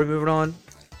 Are we moving on?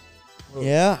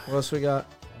 Yeah. What else we got?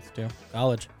 Let's do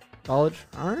college. College.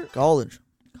 All right. College.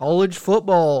 College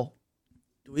football.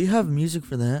 Do we have music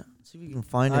for that? See if we can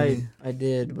find any. I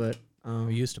did, but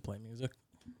We used to play music,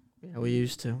 yeah, we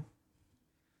used to.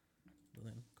 but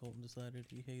then Colton decided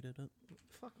he hated it.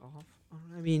 Fuck off.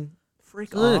 I mean,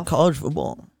 freak Look at off. college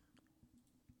football.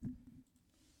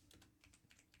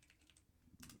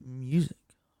 Music.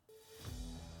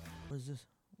 What is this?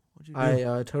 What'd you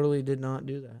do? I totally did not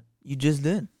do that. You just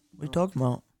did. What are you No. talking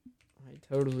about? I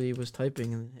totally was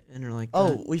typing and hit enter like Oh,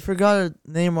 that. we forgot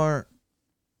to name our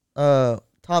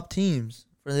top teams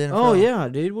for the NFL. Oh yeah,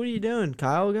 dude. What are you doing,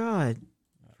 Kyle? God,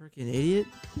 freaking idiot.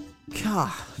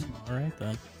 God, All right,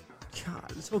 then.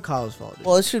 God. It's all Kyle's fault. Dude.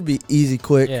 Well, it should be easy,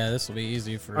 quick. Yeah, this will be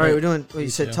easy for All right, we're doing. Wait, you Me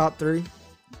said too. top 3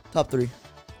 Top 3.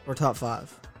 or top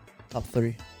 5? Top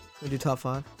 3. We do top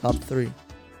 5. Top 3.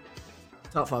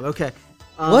 Top 5. Okay.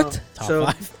 What? top so,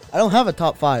 5. I don't have a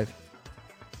top 5.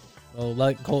 Well,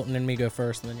 let Colton and me go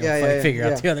first, and then Yeah, you'll yeah, figure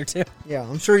yeah. out the other 2. Yeah,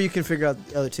 I'm sure you can figure out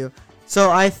the other 2. So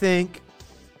I think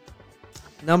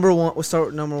number 1. We'll start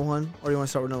with number 1, or do you want to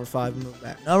start with number 5 and move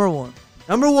back? Number 1.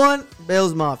 Number 1,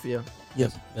 Bills Mafia.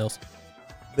 Yes. Bills.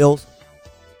 Bills.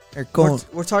 Here, We're, Colin.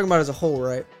 we're talking about as a whole,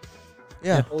 right?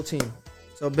 Yeah. Whole team.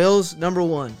 So Bills number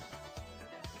 1.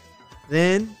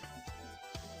 Then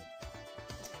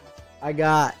I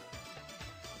got,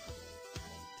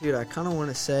 dude. I kind of want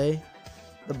to say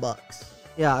the Bucks.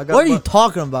 Yeah, I got. What are you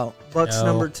talking about? Bucks No.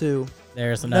 number 2.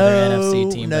 There's another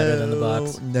NFC team better than the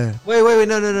Bucks. No. Wait,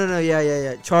 no.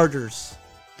 Yeah. Chargers.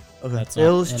 Okay. That's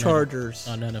Bills, not Chargers.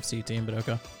 Not an NFC team, but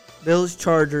okay. Bills,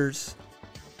 Chargers.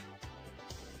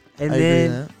 And I agree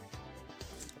with then that.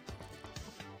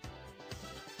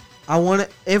 I want to,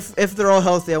 if they're all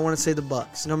healthy, I want to say the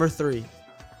Bucks number 3.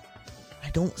 I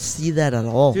don't see that at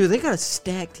all. Dude, they got a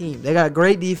stacked team. They got a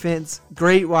great defense,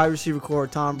 great wide receiver core,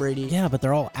 Tom Brady. Yeah, but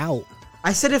they're all out.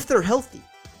 I said if they're healthy.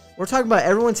 We're talking about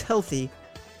everyone's healthy.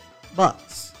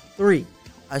 Bucks. 3.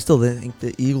 I still think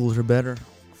the Eagles are better.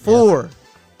 4.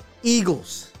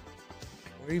 Eagles.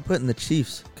 Where are you putting the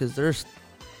Chiefs? Because they're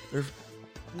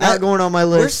Not going on my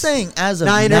list. we're saying as of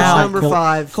Niners now. number Cole,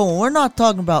 5. Cole, we're not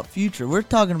talking about future. We're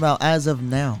talking about as of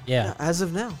now. Yeah, As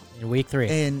of now. in week 3.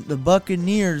 And the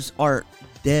Buccaneers are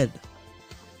dead.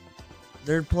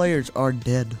 Their players are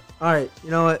dead. All right. You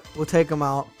know what? We'll take them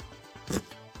out.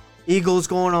 Eagles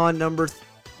going on number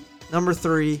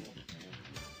 3.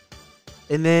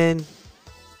 And then it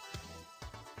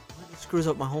screws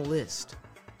up my whole list.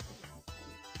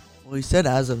 Well, he said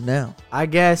as of now. I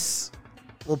guess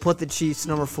we'll put the Chiefs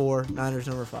number 4, Niners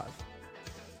number 5.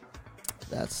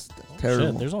 That's Oh,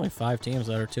 terrible. Shit, there's only 5 teams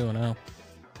that are 2-0.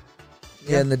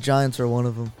 Yeah, and the Giants are one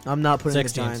of them. I'm not putting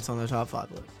 6 the teams. Giants on the top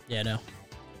 5 list. Yeah, no.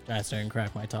 Giants didn't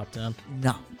crack my top 10.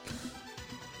 No.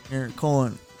 Here,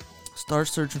 Colin, start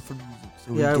searching for music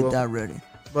so we Yeah, I can will. get that ready.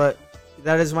 But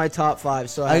that is my top 5.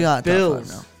 So I have got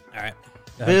Bills, top 5 All right.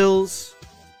 Go ahead. Bills,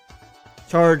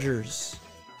 Chargers,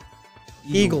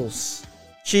 Eagles,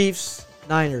 Chiefs,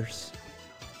 Niners.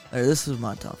 All right, this is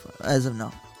my top 5 as of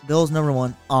now. Bills number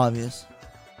 1, obvious.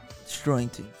 Destroying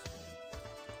teams.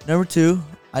 Number 2,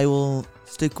 I will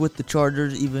stick with the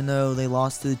Chargers even though they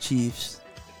lost to the Chiefs.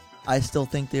 I still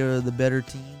think they are the better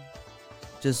team.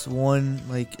 Just one,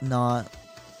 not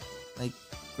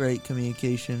great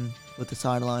communication with the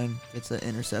sideline. Gets an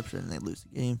interception and they lose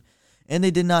the game. And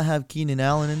they did not have Keenan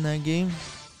Allen in that game.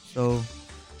 So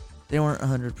they weren't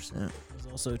 100%. There's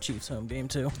also a Chiefs home game,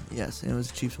 too. Yes, and it was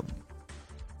the Chiefs home.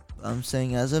 I'm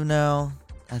saying as of now,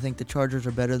 I think the Chargers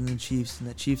are better than the Chiefs, and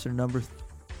the Chiefs are number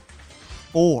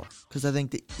 4. Because I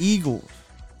think the Eagles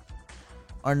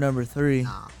are number 3.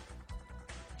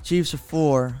 Chiefs are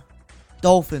 4.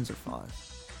 Dolphins are 5.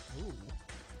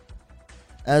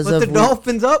 As Put of the week-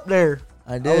 Dolphins up there.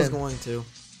 I I was did. going to.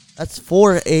 That's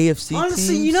 4 AFC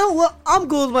Honestly, teams. you know what? I'm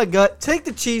good with my gut. Take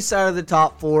the Chiefs out of the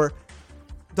top 4.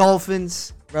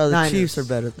 Dolphins, Bro, the Niners. Chiefs are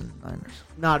better than the Niners.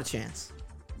 not a chance.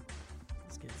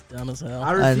 This kid's dumb as hell.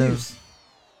 I I know. refuse.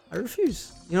 I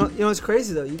refuse. You know what's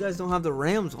crazy though? You guys don't have the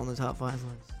Rams on the top 5 list.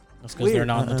 That's because they're Weird.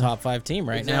 not in the top 5 team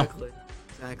right Exactly.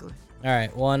 Exactly. now. All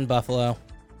right, 1 Buffalo,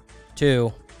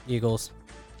 2 Eagles.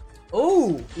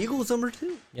 Oh, Eagles number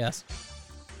 2. Yes.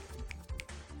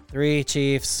 3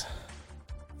 Chiefs,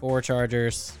 4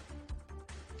 Chargers,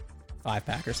 5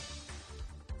 Packers.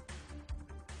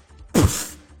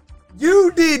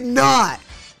 You did not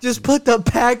just put the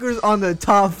Packers on the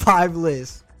top 5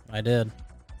 list. I did.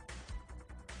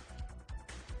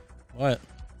 What?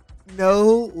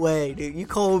 No way, dude. You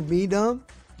called me dumb?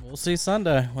 We'll see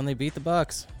Sunday when they beat the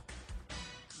Bucks.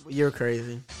 You're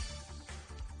crazy.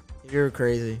 You're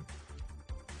crazy.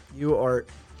 You are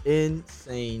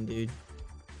insane, dude.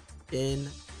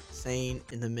 Insane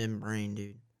in the membrane,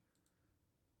 dude.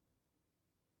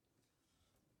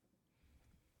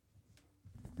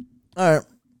 All right.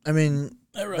 I mean,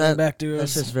 That running back duo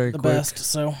that's is just very the quick. best.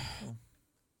 So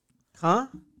Huh?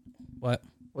 what?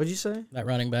 What'd you say? That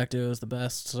running back duo is the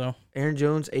best. So Aaron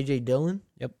Jones, AJ Dillon?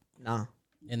 Yep. Nah.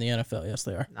 in the NFL, yes,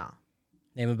 they are. Nah.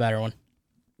 Name a better one.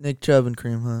 Nick Chubb and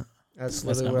Kareem Hunt. That's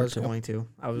That's literally what I number was 2. going to.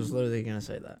 I was literally going to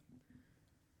say that.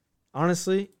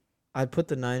 Honestly, I'd put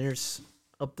the Niners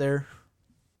up there.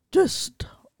 Just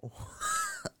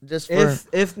for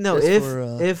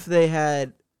If they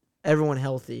had everyone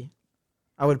healthy,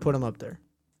 I would put them up there.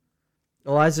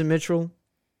 Elijah Mitchell,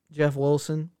 Jeff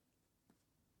Wilson,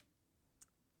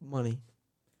 money.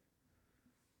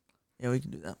 yeah, we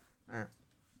can do that.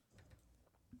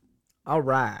 All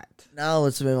right. Now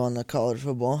let's move on to college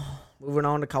football. Moving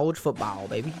on to college football,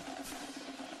 baby.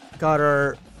 Got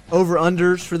our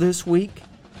over-unders for this week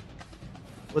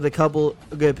with a couple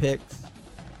of good picks.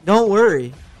 Don't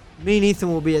worry. Me and Ethan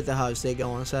will be at the Ohio State game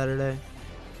on Saturday.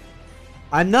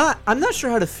 I'm not sure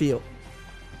how to feel,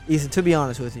 Ethan, to be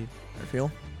honest with you. I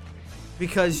feel.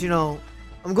 Because, I'm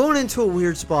going into a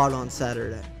weird spot on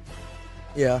Saturday.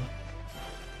 Yeah.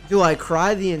 Do I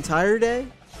cry the entire day?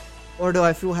 Or do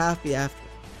I feel happy after?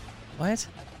 What?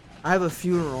 I have a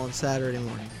funeral on Saturday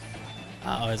morning.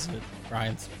 Oh, is it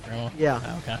Brian's grandma? Yeah.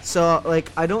 Oh, okay. So,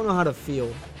 I don't know how to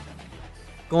feel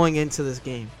going into this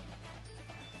game.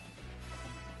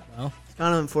 Well, It's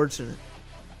kind of unfortunate.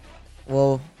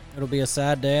 Well, it'll be a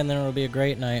sad day and then it'll be a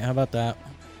great night. How about that?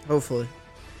 Hopefully.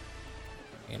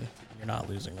 I mean, you're not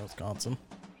losing Wisconsin.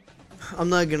 I'm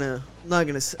not gonna. are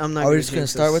we just gonna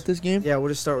start with this game? Yeah, we'll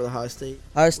just start with Ohio State.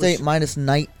 Ohio State Which- minus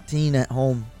 19 at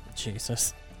home.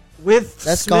 Jesus. With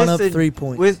That's Smith gone up and- 3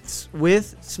 points.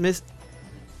 With Smith,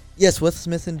 Yes, with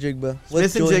Smith and Jigba.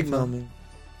 With Smith and Julian Jigba. Fleming.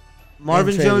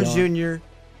 Marvin And Jones Travion. Jr.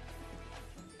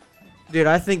 Dude,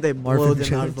 I think they blow Marvin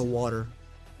them out of Jones. the water.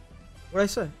 What'd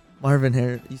I say? Marvin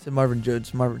Harris. You said Marvin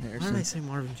Jones. Marvin Why Harrison. did I say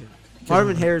Marvin Jones?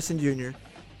 Marvin Harrison Jr.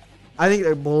 I think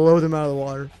they blow them out of the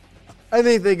water. I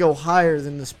think they go higher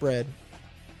than the spread.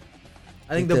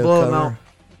 I think they they'll blow them cover. out.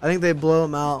 I think they blow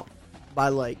them out by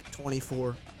 24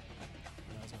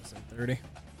 I was going to say 30.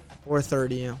 or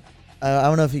 30. Yeah. I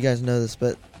don't know if you guys know this,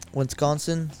 but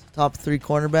Wisconsin's top 3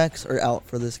 cornerbacks are out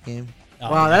for this game. Oh,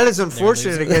 Wow, yeah. that is They're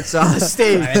unfortunate losing. against Ohio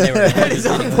State. I mean, they were That is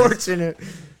losing anyways. unfortunate.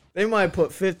 They might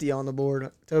put 50 on the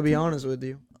board, to be honest with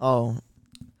you. Oh,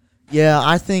 yeah,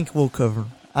 I think we'll cover.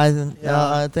 I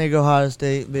Yeah. think Ohio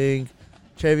State big.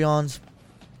 Travion's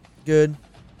good.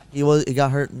 He got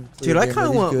hurt. In Dude, I Cleveland, kind but of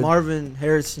he's want good. Marvin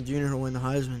Harrison Jr. to win the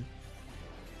Heisman.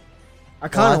 I I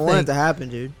kind of want it think- to happen,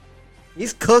 dude.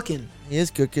 He's cooking. He is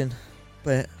cooking,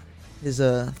 but his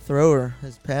thrower,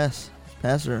 his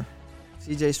passer,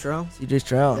 CJ Stroud. CJ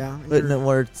Stroud, Yeah, putting you're- it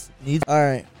where it needs. All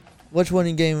right, which one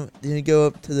in game did you go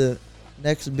up to the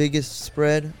next biggest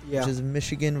spread, Yeah. which is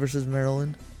Michigan versus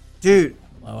Maryland? Dude,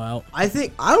 Blowout. I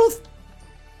don't.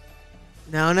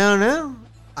 No.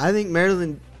 I think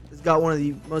Maryland has got one of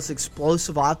the most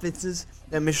explosive offenses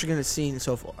that Michigan has seen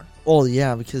so far. Oh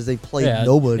yeah, because they played Yeah,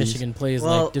 nobody. Michigan plays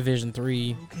Well- like Division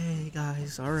 3 Okay,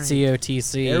 guys, all right.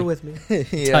 COTC Bear with me.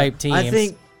 Yeah. type teams. I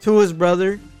think Tua's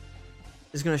brother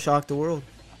is going to shock the world.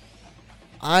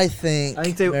 I think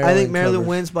Maryland covers.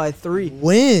 wins by 3.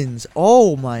 Wins.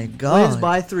 Oh my god. Wins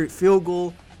by 3. Field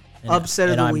goal. And- upset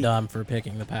of and the I'm week. dumb for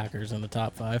picking the Packers in the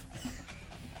top 5.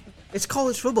 It's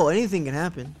college football. Anything can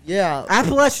happen. Yeah.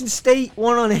 Appalachian State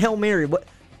won on a Hail Mary. What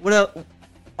else?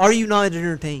 Are you not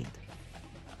entertained?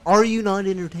 Are you not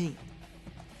entertained?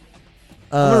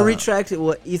 I'm going to retract it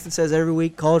what Ethan says every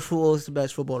week. College football is the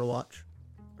best football to watch.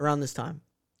 around this time.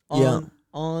 Yeah.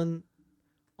 On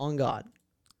God.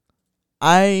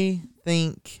 I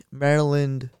think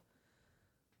Maryland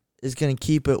is going to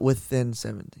keep it within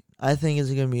 17. I think it's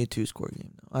going to be a 2-score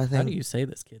game, though. I How think do you say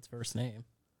this kid's first name?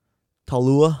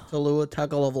 Talua. Talua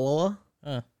Tagovailoa.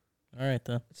 All right,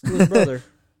 then. It's to his brother.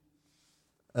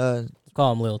 We'll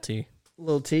call him Lil T.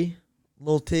 Lil T.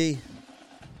 Lil T.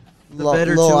 The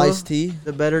better Lil Tua. Ice T.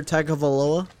 The better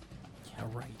Tagovailoa. Yeah,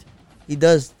 right. He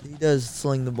does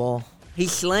sling the ball.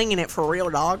 He's slinging it for real,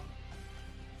 dog.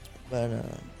 But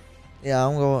yeah,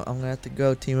 I'm gonna have to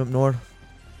go Team Up North.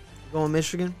 Going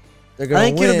Michigan. They're gonna I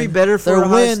think win. it'll be better for They'll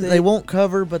Ohio win. State. They won't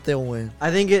cover, but they'll win.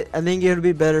 I think it'll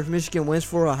be better if Michigan wins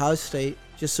for Ohio State,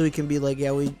 just so we can be like,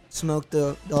 yeah, we smoked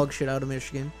the dog shit out of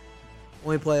Michigan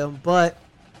when we play them. But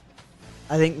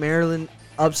I think Maryland,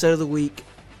 upset of the week,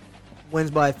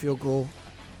 wins by a field goal.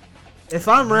 If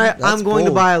I'm right, That's I'm going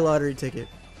to bold. buy a lottery ticket.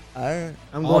 All right.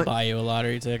 I'll buy you a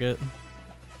lottery ticket.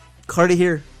 Cardi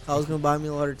here. Kyle's going to buy me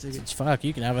a lottery ticket. Fuck,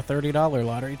 you can have a $30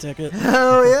 lottery ticket.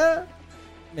 Hell yeah.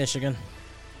 Michigan.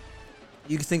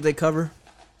 You think they cover?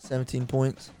 17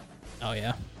 points. Oh,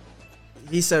 yeah.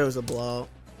 He said it was a blowout.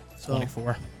 So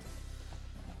 24.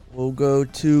 We'll go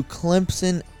to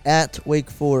Clemson at Wake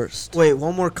Forest. wait,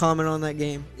 one more comment on that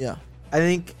game. Yeah. I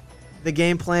think the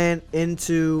game plan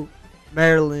into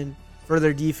Maryland for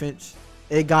their defense,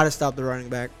 they got to stop the running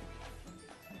back.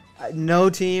 No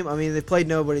team, I mean, they played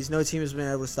nobodies. No team has been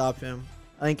able to stop him.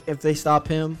 I think if they stop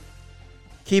him,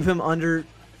 keep him under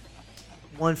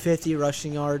 150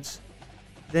 rushing yards,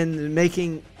 then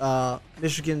making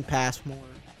Michigan pass more.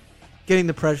 Getting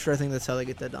the pressure, I think that's how they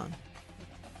get that done.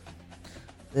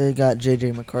 They got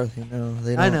J.J. McCarthy. No,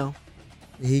 they don't. I know.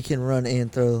 He can run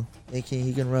and throw. He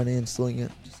can run and sling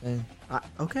it. Just saying.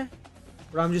 Okay.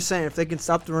 But I'm just saying, if they can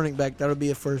stop the running back, that'll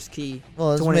be a first key.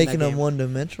 Well, it's to winning making that them game.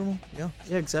 one-dimensional. Yeah.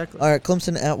 Yeah, exactly. All right,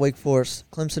 Clemson at Wake Forest.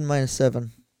 Clemson -7.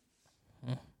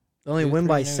 They only Two win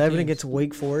by 3-0 7 teams. against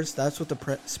Wake Forest. That's what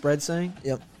the spread's saying.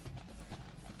 Yep.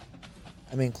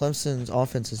 I mean, Clemson's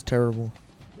offense is terrible.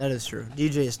 That is true.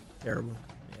 DJ is terrible.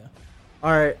 Yeah.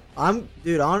 All right,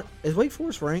 is Wake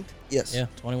Forest ranked? Yes. Yeah,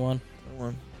 21.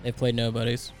 21. They've played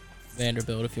nobodies.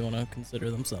 Vanderbilt, if you want to consider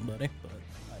them somebody. But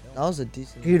I That was a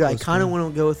decent. Dude, I close kind of game.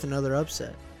 want to go with another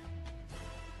upset.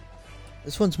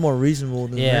 This one's more reasonable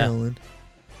than Yeah. Maryland.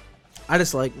 I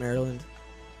just like Maryland.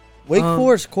 Wake Um,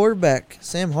 Forest quarterback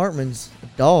Sam Hartman's a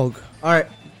dog. All right,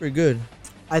 Pretty good.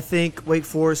 I think Wake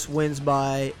Forest wins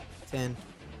by 10.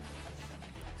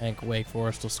 I think Wake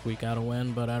Forest will squeak out a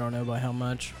win, but I don't know by how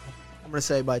much. I'm gonna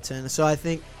say by 10. So I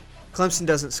think Clemson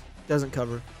doesn't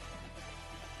cover.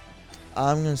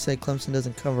 I'm gonna say Clemson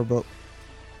doesn't cover, but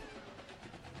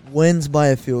wins by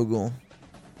a field goal.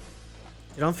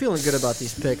 Dude, I'm feeling good about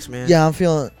these picks, man. Yeah, I'm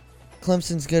feeling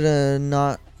Clemson's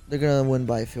they're gonna win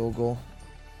by a field goal.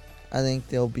 I think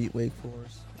they'll beat Wake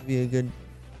Forest. It'll be a good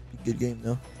game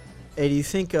though. Hey, do you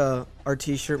think our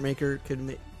T-shirt maker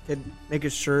could make a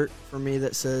shirt for me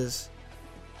that says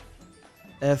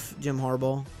F Jim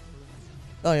Harbaugh?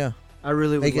 Oh yeah, I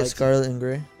really would make it like. scarlet and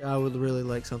gray. I would really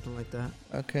like something like that.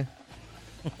 Okay.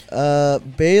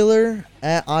 Baylor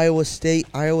at Iowa State.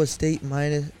 Iowa State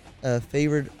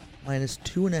favored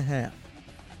 -2.5.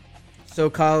 So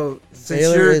Kyle,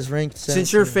 Baylor is ranked 17.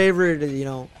 since your favorite,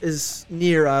 is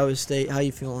near Iowa State, how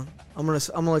you feeling? I'm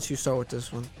gonna let you start with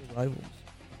this one. Rivals.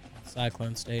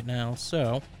 Cyclone State now,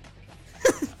 so.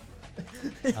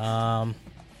 I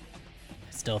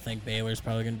still think Baylor's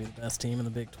probably going to be the best team in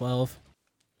the Big 12.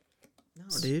 No,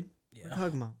 dude. What are you Yeah.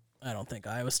 talking about? I don't think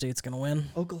Iowa State's going to win.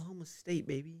 Oklahoma State,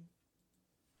 baby.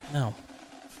 No.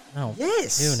 No.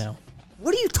 Yes. Ew, no.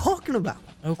 What are you talking about?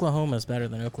 Oklahoma's better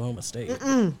than Oklahoma State.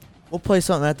 Mm-mm. We'll play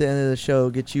something at the end of the show.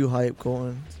 Get you hype,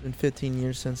 Colin. It's been 15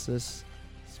 years since this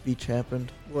speech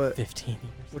happened. What? 15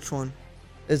 years. Which one?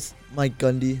 It's Mike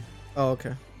Gundy. Oh,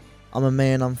 okay. I'm a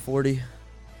man. I'm 40.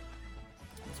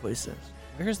 That's what he says.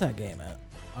 Where's that game at?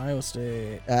 Iowa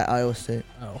State. At Iowa State.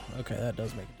 Oh, okay. That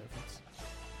does make a difference.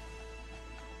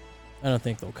 I don't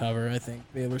think they'll cover. I think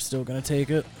Baylor's still going to take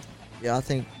it. Yeah, I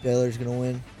think Baylor's gonna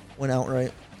win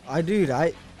outright. I don't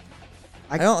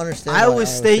understand. why Iowa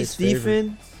State's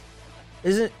favored.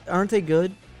 defense aren't they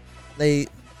good? They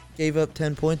gave up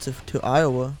 10 points to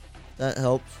Iowa. That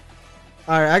helps.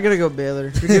 All right, I gotta go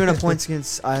Baylor. You're giving up points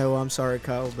against Iowa. I'm sorry,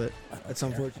 Kyle, but I don't that's care.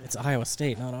 unfortunate. It's Iowa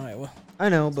State, not Iowa. I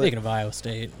know, but Speaking of Iowa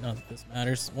State, not that this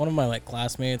matters. One of my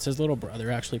classmates, his little brother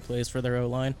actually plays for their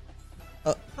O-line.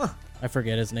 Huh. I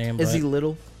forget his name. is but he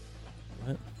little?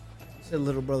 What? You said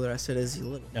little brother. I said, is he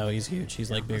little? No, he's huge. He's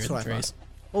like bigger that's than what I Trace.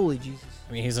 Holy Jesus.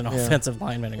 I mean, he's an Yeah. offensive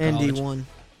lineman in And college. D1.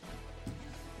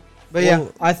 But yeah,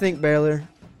 Well- I think Baylor.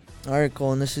 All right,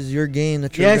 Colin. This is your game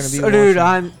that you're going to Yes, be dude.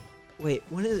 watching. Wait,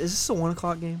 when is this a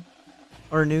 1:00 game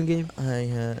or a noon game?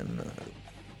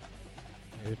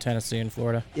 Tennessee and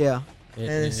Florida. Yeah. It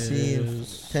Tennessee,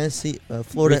 is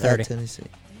Florida 3:30. at Tennessee.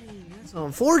 Dang, that's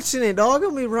unfortunate, dog.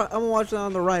 I'm gonna watch it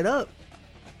on the right up.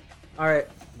 All right,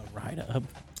 Right up.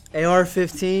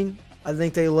 AR-15. I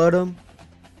think they load him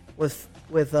with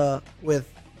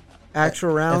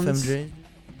actual rounds. FMJ.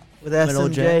 With Middle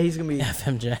SMJ, J. he's gonna be.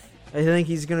 FMJ. I think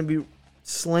he's gonna be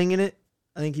slinging it.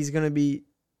 I think he's gonna be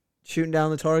shooting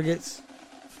down the targets.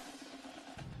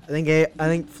 I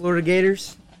think Florida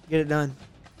Gators get it done.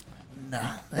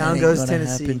 Nah, Down goes gonna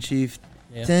Tennessee. happen, Chief.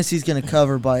 Yeah. Tennessee's going to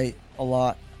cover by a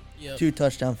lot. Yep.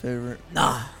 2-touchdown favorite.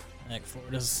 Nah. I think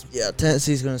Florida's. Yeah,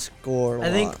 Tennessee's going to score a lot.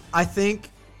 I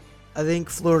think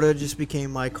Florida just became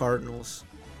my Cardinals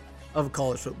of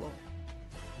college football.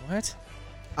 What?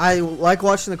 I like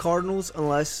watching the Cardinals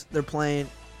unless they're playing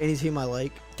any team I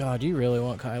like. God, you really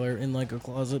want Kyler in like a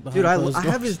closet behind Dude, I closed have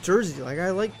doors? his jersey. Like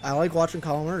I like watching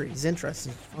Kyler Murray. He's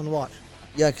interesting. He's fun to watch.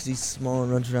 Yeah, because he's small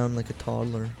and runs around like a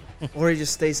toddler. Or he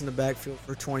just stays in the backfield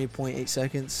for 20.8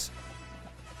 seconds.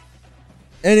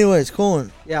 Anyways,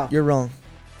 Colin, Yeah. you're wrong.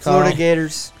 Florida Kyle,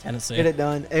 Gators Tennessee. get it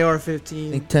done.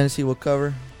 AR-15. think Tennessee will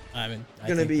cover. I mean, I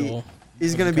Gonna think be- they'll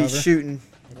He's gonna be cover. shooting.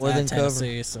 More It's than at cover.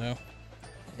 Tennessee, so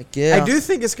Heck yeah. I do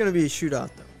think it's gonna be a shootout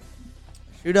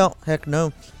though. Shootout? Heck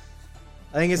no.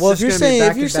 I think it's Well, just if you're gonna saying be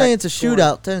if you're saying it's a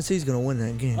shootout, Tennessee's gonna win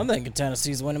that game. I'm thinking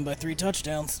Tennessee's winning by 3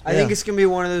 touchdowns. I think Yeah. it's gonna be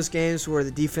one of those games where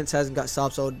the defense hasn't got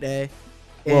stops all day.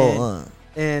 And, Well,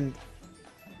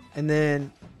 and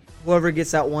then whoever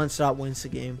gets that one stop wins the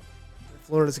game.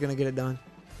 Florida's gonna get it done.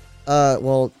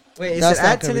 well, Wait, is That's it not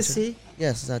at gonna be Tennessee?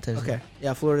 yes, it's not Tennessee. Okay.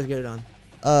 Yeah, Florida's get it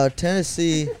done.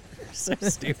 Tennessee. So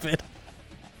stupid.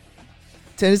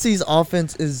 Tennessee's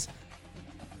offense is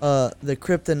the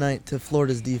kryptonite to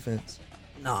Florida's defense.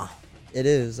 Nah. It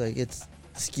is like it's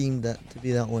schemed that to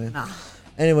be that way. Nah.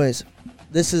 Anyways,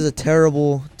 this is a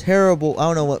terrible, terrible. I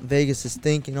don't know what Vegas is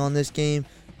thinking on this game.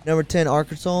 Number 10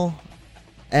 Arkansas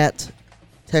at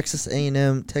Texas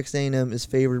A&M. Texas A&M is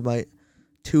favored by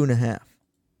 2.5.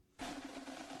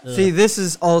 See, this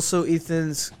is also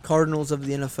Ethan's Cardinals of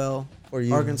the NFL. For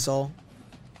you, Arkansas.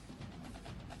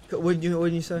 Wouldn't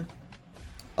you say?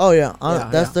 Oh yeah,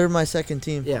 Yeah. they're my second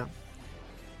team Yeah.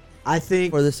 I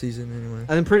think. for this season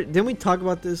anyway. Didn't we talk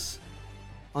about this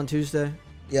on Tuesday?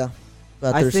 Yeah,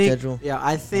 about I their think, schedule. Yeah,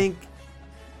 I think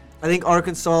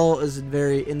Arkansas is a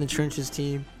very in the trenches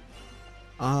team.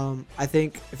 I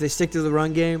think if they stick to the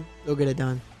run game, they'll get it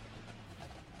done.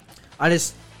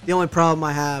 The only problem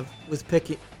I have with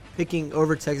picking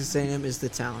over Texas A&M is the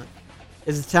talent.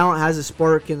 If the talent has a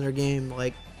spark in their game,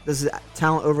 like does the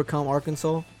talent overcome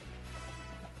Arkansas?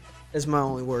 Is my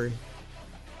only worry.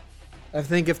 I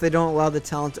think if they don't allow the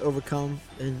talent to overcome,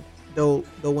 then they'll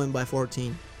win by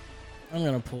 14. I'm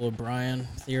gonna pull a Brian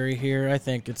theory here. I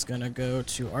think it's gonna go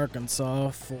to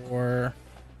Arkansas for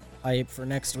hype for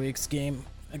next week's game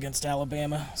against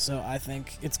Alabama. So I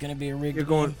think it's gonna be a rigged You're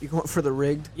game. going for the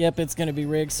rigged. Yep, it's gonna be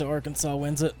rigged, so Arkansas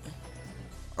wins it.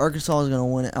 Arkansas is gonna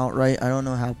win it outright. I don't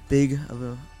know how big of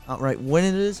a outright win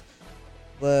it is,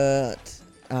 but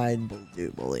I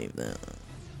do believe that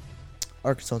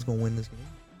Arkansas is gonna win this game.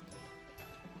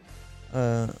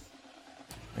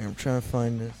 I'm trying to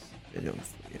find this video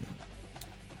for you.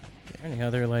 Are there any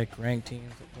other like ranked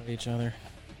teams that play each other?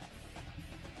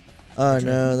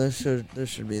 No, this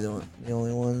should be the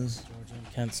only ones. Georgia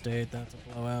and Kent State, that's a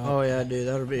blowout. Oh yeah, dude,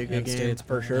 that'll be a good Kent game State's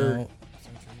for blown sure. out.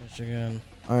 Central Michigan.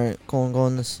 All right, go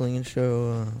on the Sling and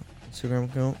Show Instagram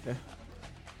account. Okay.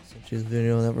 Sent you the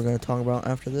video that we're gonna talk about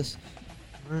after this.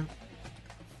 Alright.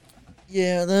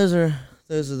 Yeah, those are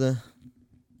the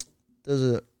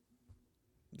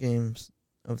games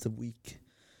of the week,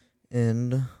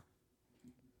 and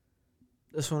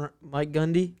This one, Mike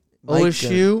Gundy, Mike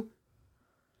OSU,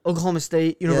 Oklahoma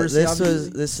State University.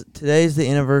 Yeah, today's the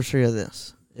anniversary of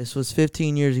this. This was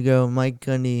 15 years ago. Mike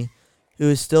Gundy, who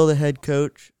is still the head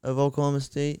coach of Oklahoma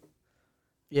State,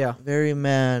 Yeah. very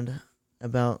mad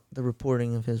about the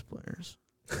reporting of his players.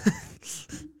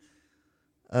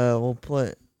 We'll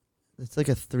play. It's like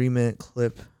a 3-minute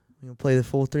clip. We'll play the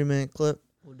full 3-minute clip.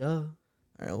 Well, duh. All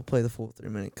right, we'll play the full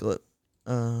 3-minute clip.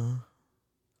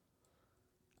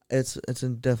 It's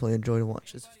definitely a joy to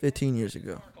watch. It's 15 years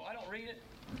ago. I don't read it.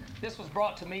 This was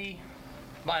brought to me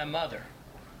by a mother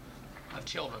of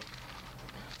children.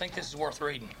 I think this is worth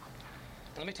reading.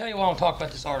 Let me tell you why I want to talk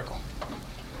about this article.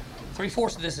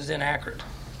 3/4 of this is inaccurate.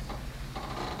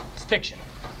 It's fiction.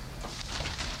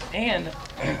 And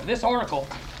this article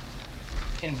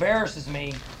embarrasses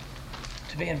me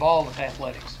to be involved with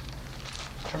athletics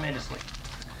tremendously.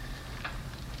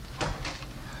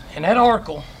 And that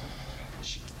article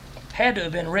had to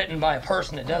have been written by a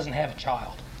person that doesn't have a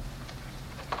child.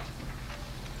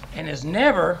 And has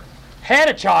never had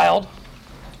a child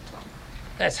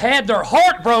that's had their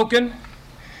heart broken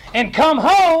and come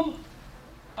home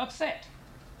upset.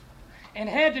 And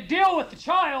had to deal with the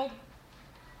child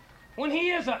when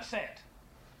he is upset.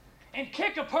 And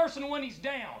kick a person when he's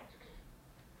down.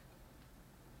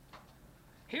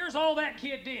 Here's all that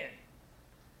kid did.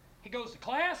 He goes to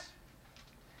class.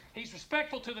 He's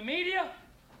respectful to the media.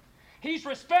 He's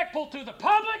respectful to the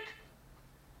public.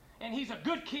 And he's a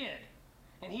good kid.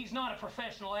 And he's not a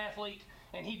professional athlete.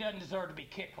 And he doesn't deserve to be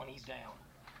kicked when he's down.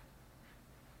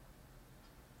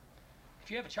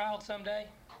 If you have a child someday,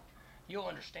 you'll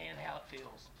understand how it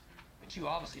feels. But you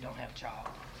obviously don't have a child.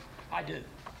 I do.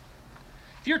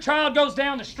 If your child goes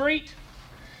down the street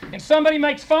and somebody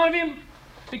makes fun of him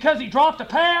because he dropped a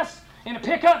pass in a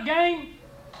pickup game,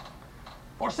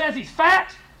 or says he's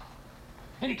fat,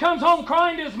 and he comes home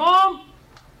crying to his mom,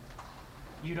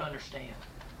 you'd understand.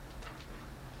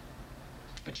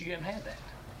 But you haven't had that.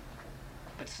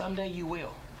 But someday you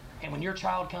will. And when your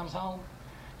child comes home,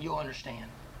 you'll understand.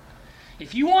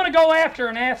 If you want to go after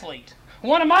an athlete,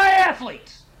 one of my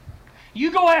athletes,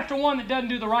 you go after one that doesn't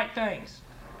do the right things.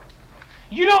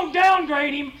 You don't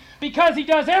downgrade him because he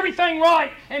does everything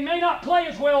right and may not play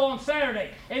as well on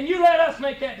Saturday. And you let us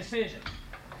make that decision.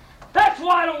 That's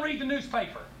why I don't read the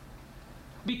newspaper.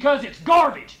 Because it's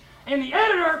garbage. And the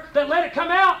editor that let it come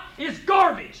out is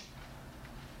garbage.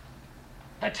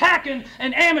 Attacking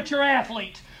an amateur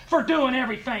athlete for doing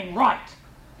everything right.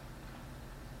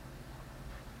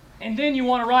 And then you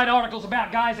want to write articles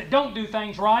about guys that don't do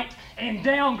things right and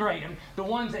downgrade them, the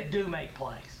ones that do make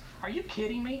plays. Are you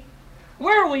kidding me?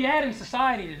 Where are we at in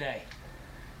society today?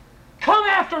 Come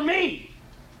after me.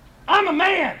 I'm a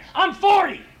man. I'm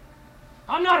 40.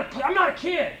 I'm not a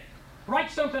kid.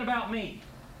 Write something about me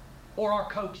or our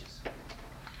coaches.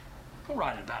 Don't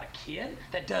write about a kid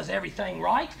that does everything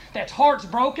right, that's heart's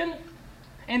broken,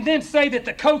 and then say that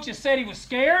the coaches said he was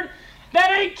scared.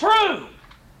 That ain't true.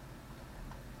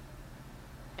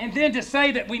 And then to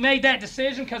say that we made that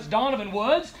decision because Donovan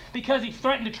Woods, because he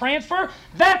threatened to transfer,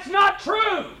 that's not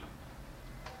true.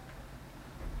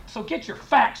 So get your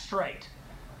facts straight.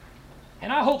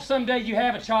 And I hope someday you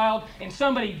have a child and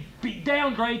somebody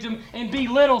downgrades them and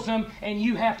belittles them, and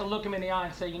you have to look them in the eye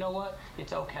and say, you know what?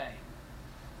 It's okay.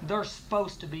 They're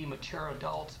supposed to be mature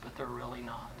adults, but they're really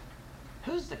not.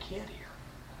 Who's the kid here?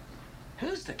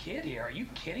 Who's the kid here? Are you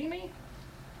kidding me?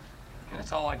 And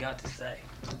that's all I got to say.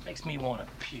 Makes me want to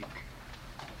puke.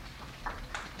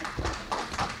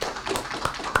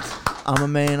 I'm a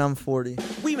man, I'm 40.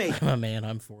 I'm a man,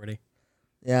 I'm 40.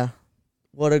 Yeah.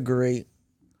 What a great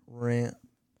rant.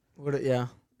 Yeah,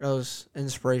 that was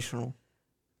inspirational.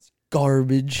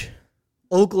 Garbage.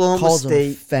 Oklahoma Calls him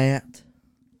State fat.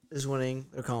 is winning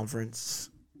their conference.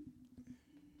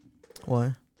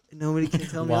 Why? Nobody can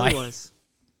tell me Why? otherwise.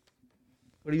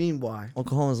 What do you mean, why?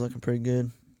 Oklahoma's looking pretty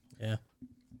good. Yeah.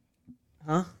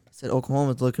 Huh? I said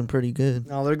Oklahoma's looking pretty good.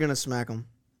 No, they're going to smack them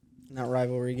in that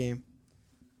rivalry game.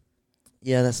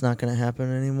 Yeah, that's not going to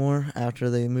happen anymore after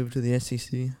they move to the SEC.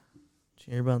 Did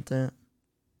you hear about that?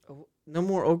 No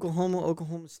more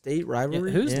Oklahoma State Yeah,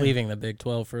 rivalry? who's Yeah. leaving the Big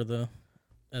 12 for the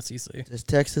SEC? It's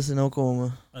Texas and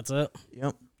Oklahoma. That's it? Yep.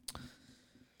 What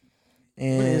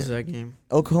And is that game?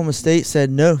 Oklahoma State said,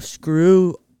 no,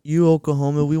 screw you,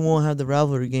 Oklahoma. We won't have the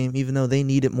rivalry game, even though they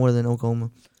need it more than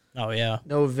Oklahoma. Oh, yeah.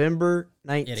 November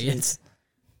 19th. Idiots.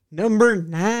 Number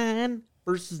 9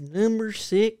 versus number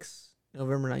 6.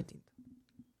 November 19th.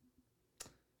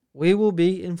 We will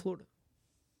be in Florida.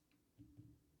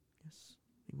 Yes,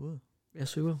 we will.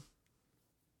 Yes, we will.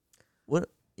 What?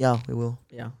 Yeah, we will.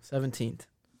 Yeah, 17th.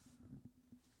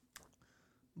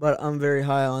 But I'm very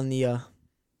high on the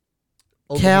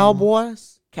Oklahoma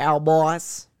Cowboys?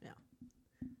 Cowboys. Yeah.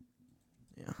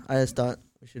 Yeah, I just thought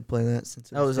we should play that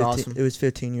since it That was 15, awesome. It was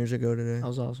 15 years ago today. That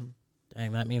was awesome.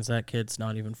 Dang, that means that kid's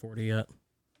not even 40 yet.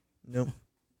 Nope.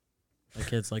 That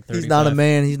kid's like 35. He's not a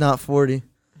man. He's not 40.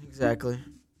 Exactly.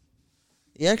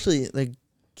 He actually, the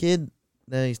kid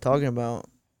that he's talking about,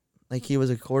 like he was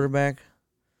a quarterback,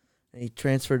 and he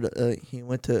transferred. He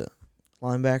went to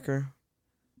linebacker.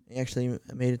 He actually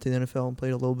made it to the NFL and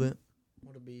played a little bit.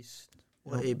 What a beast.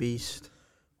 What a beast.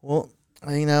 Well, I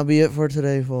think that'll be it for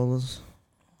today, fellas.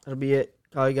 That'll be it.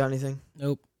 Kyle, you got anything?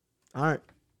 Nope. All right.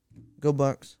 Go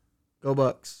Bucks. Go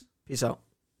Bucks. Peace out.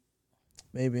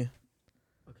 Maybe.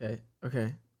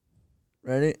 Okay.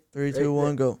 Ready? 3, 2, Ready.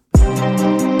 1, go.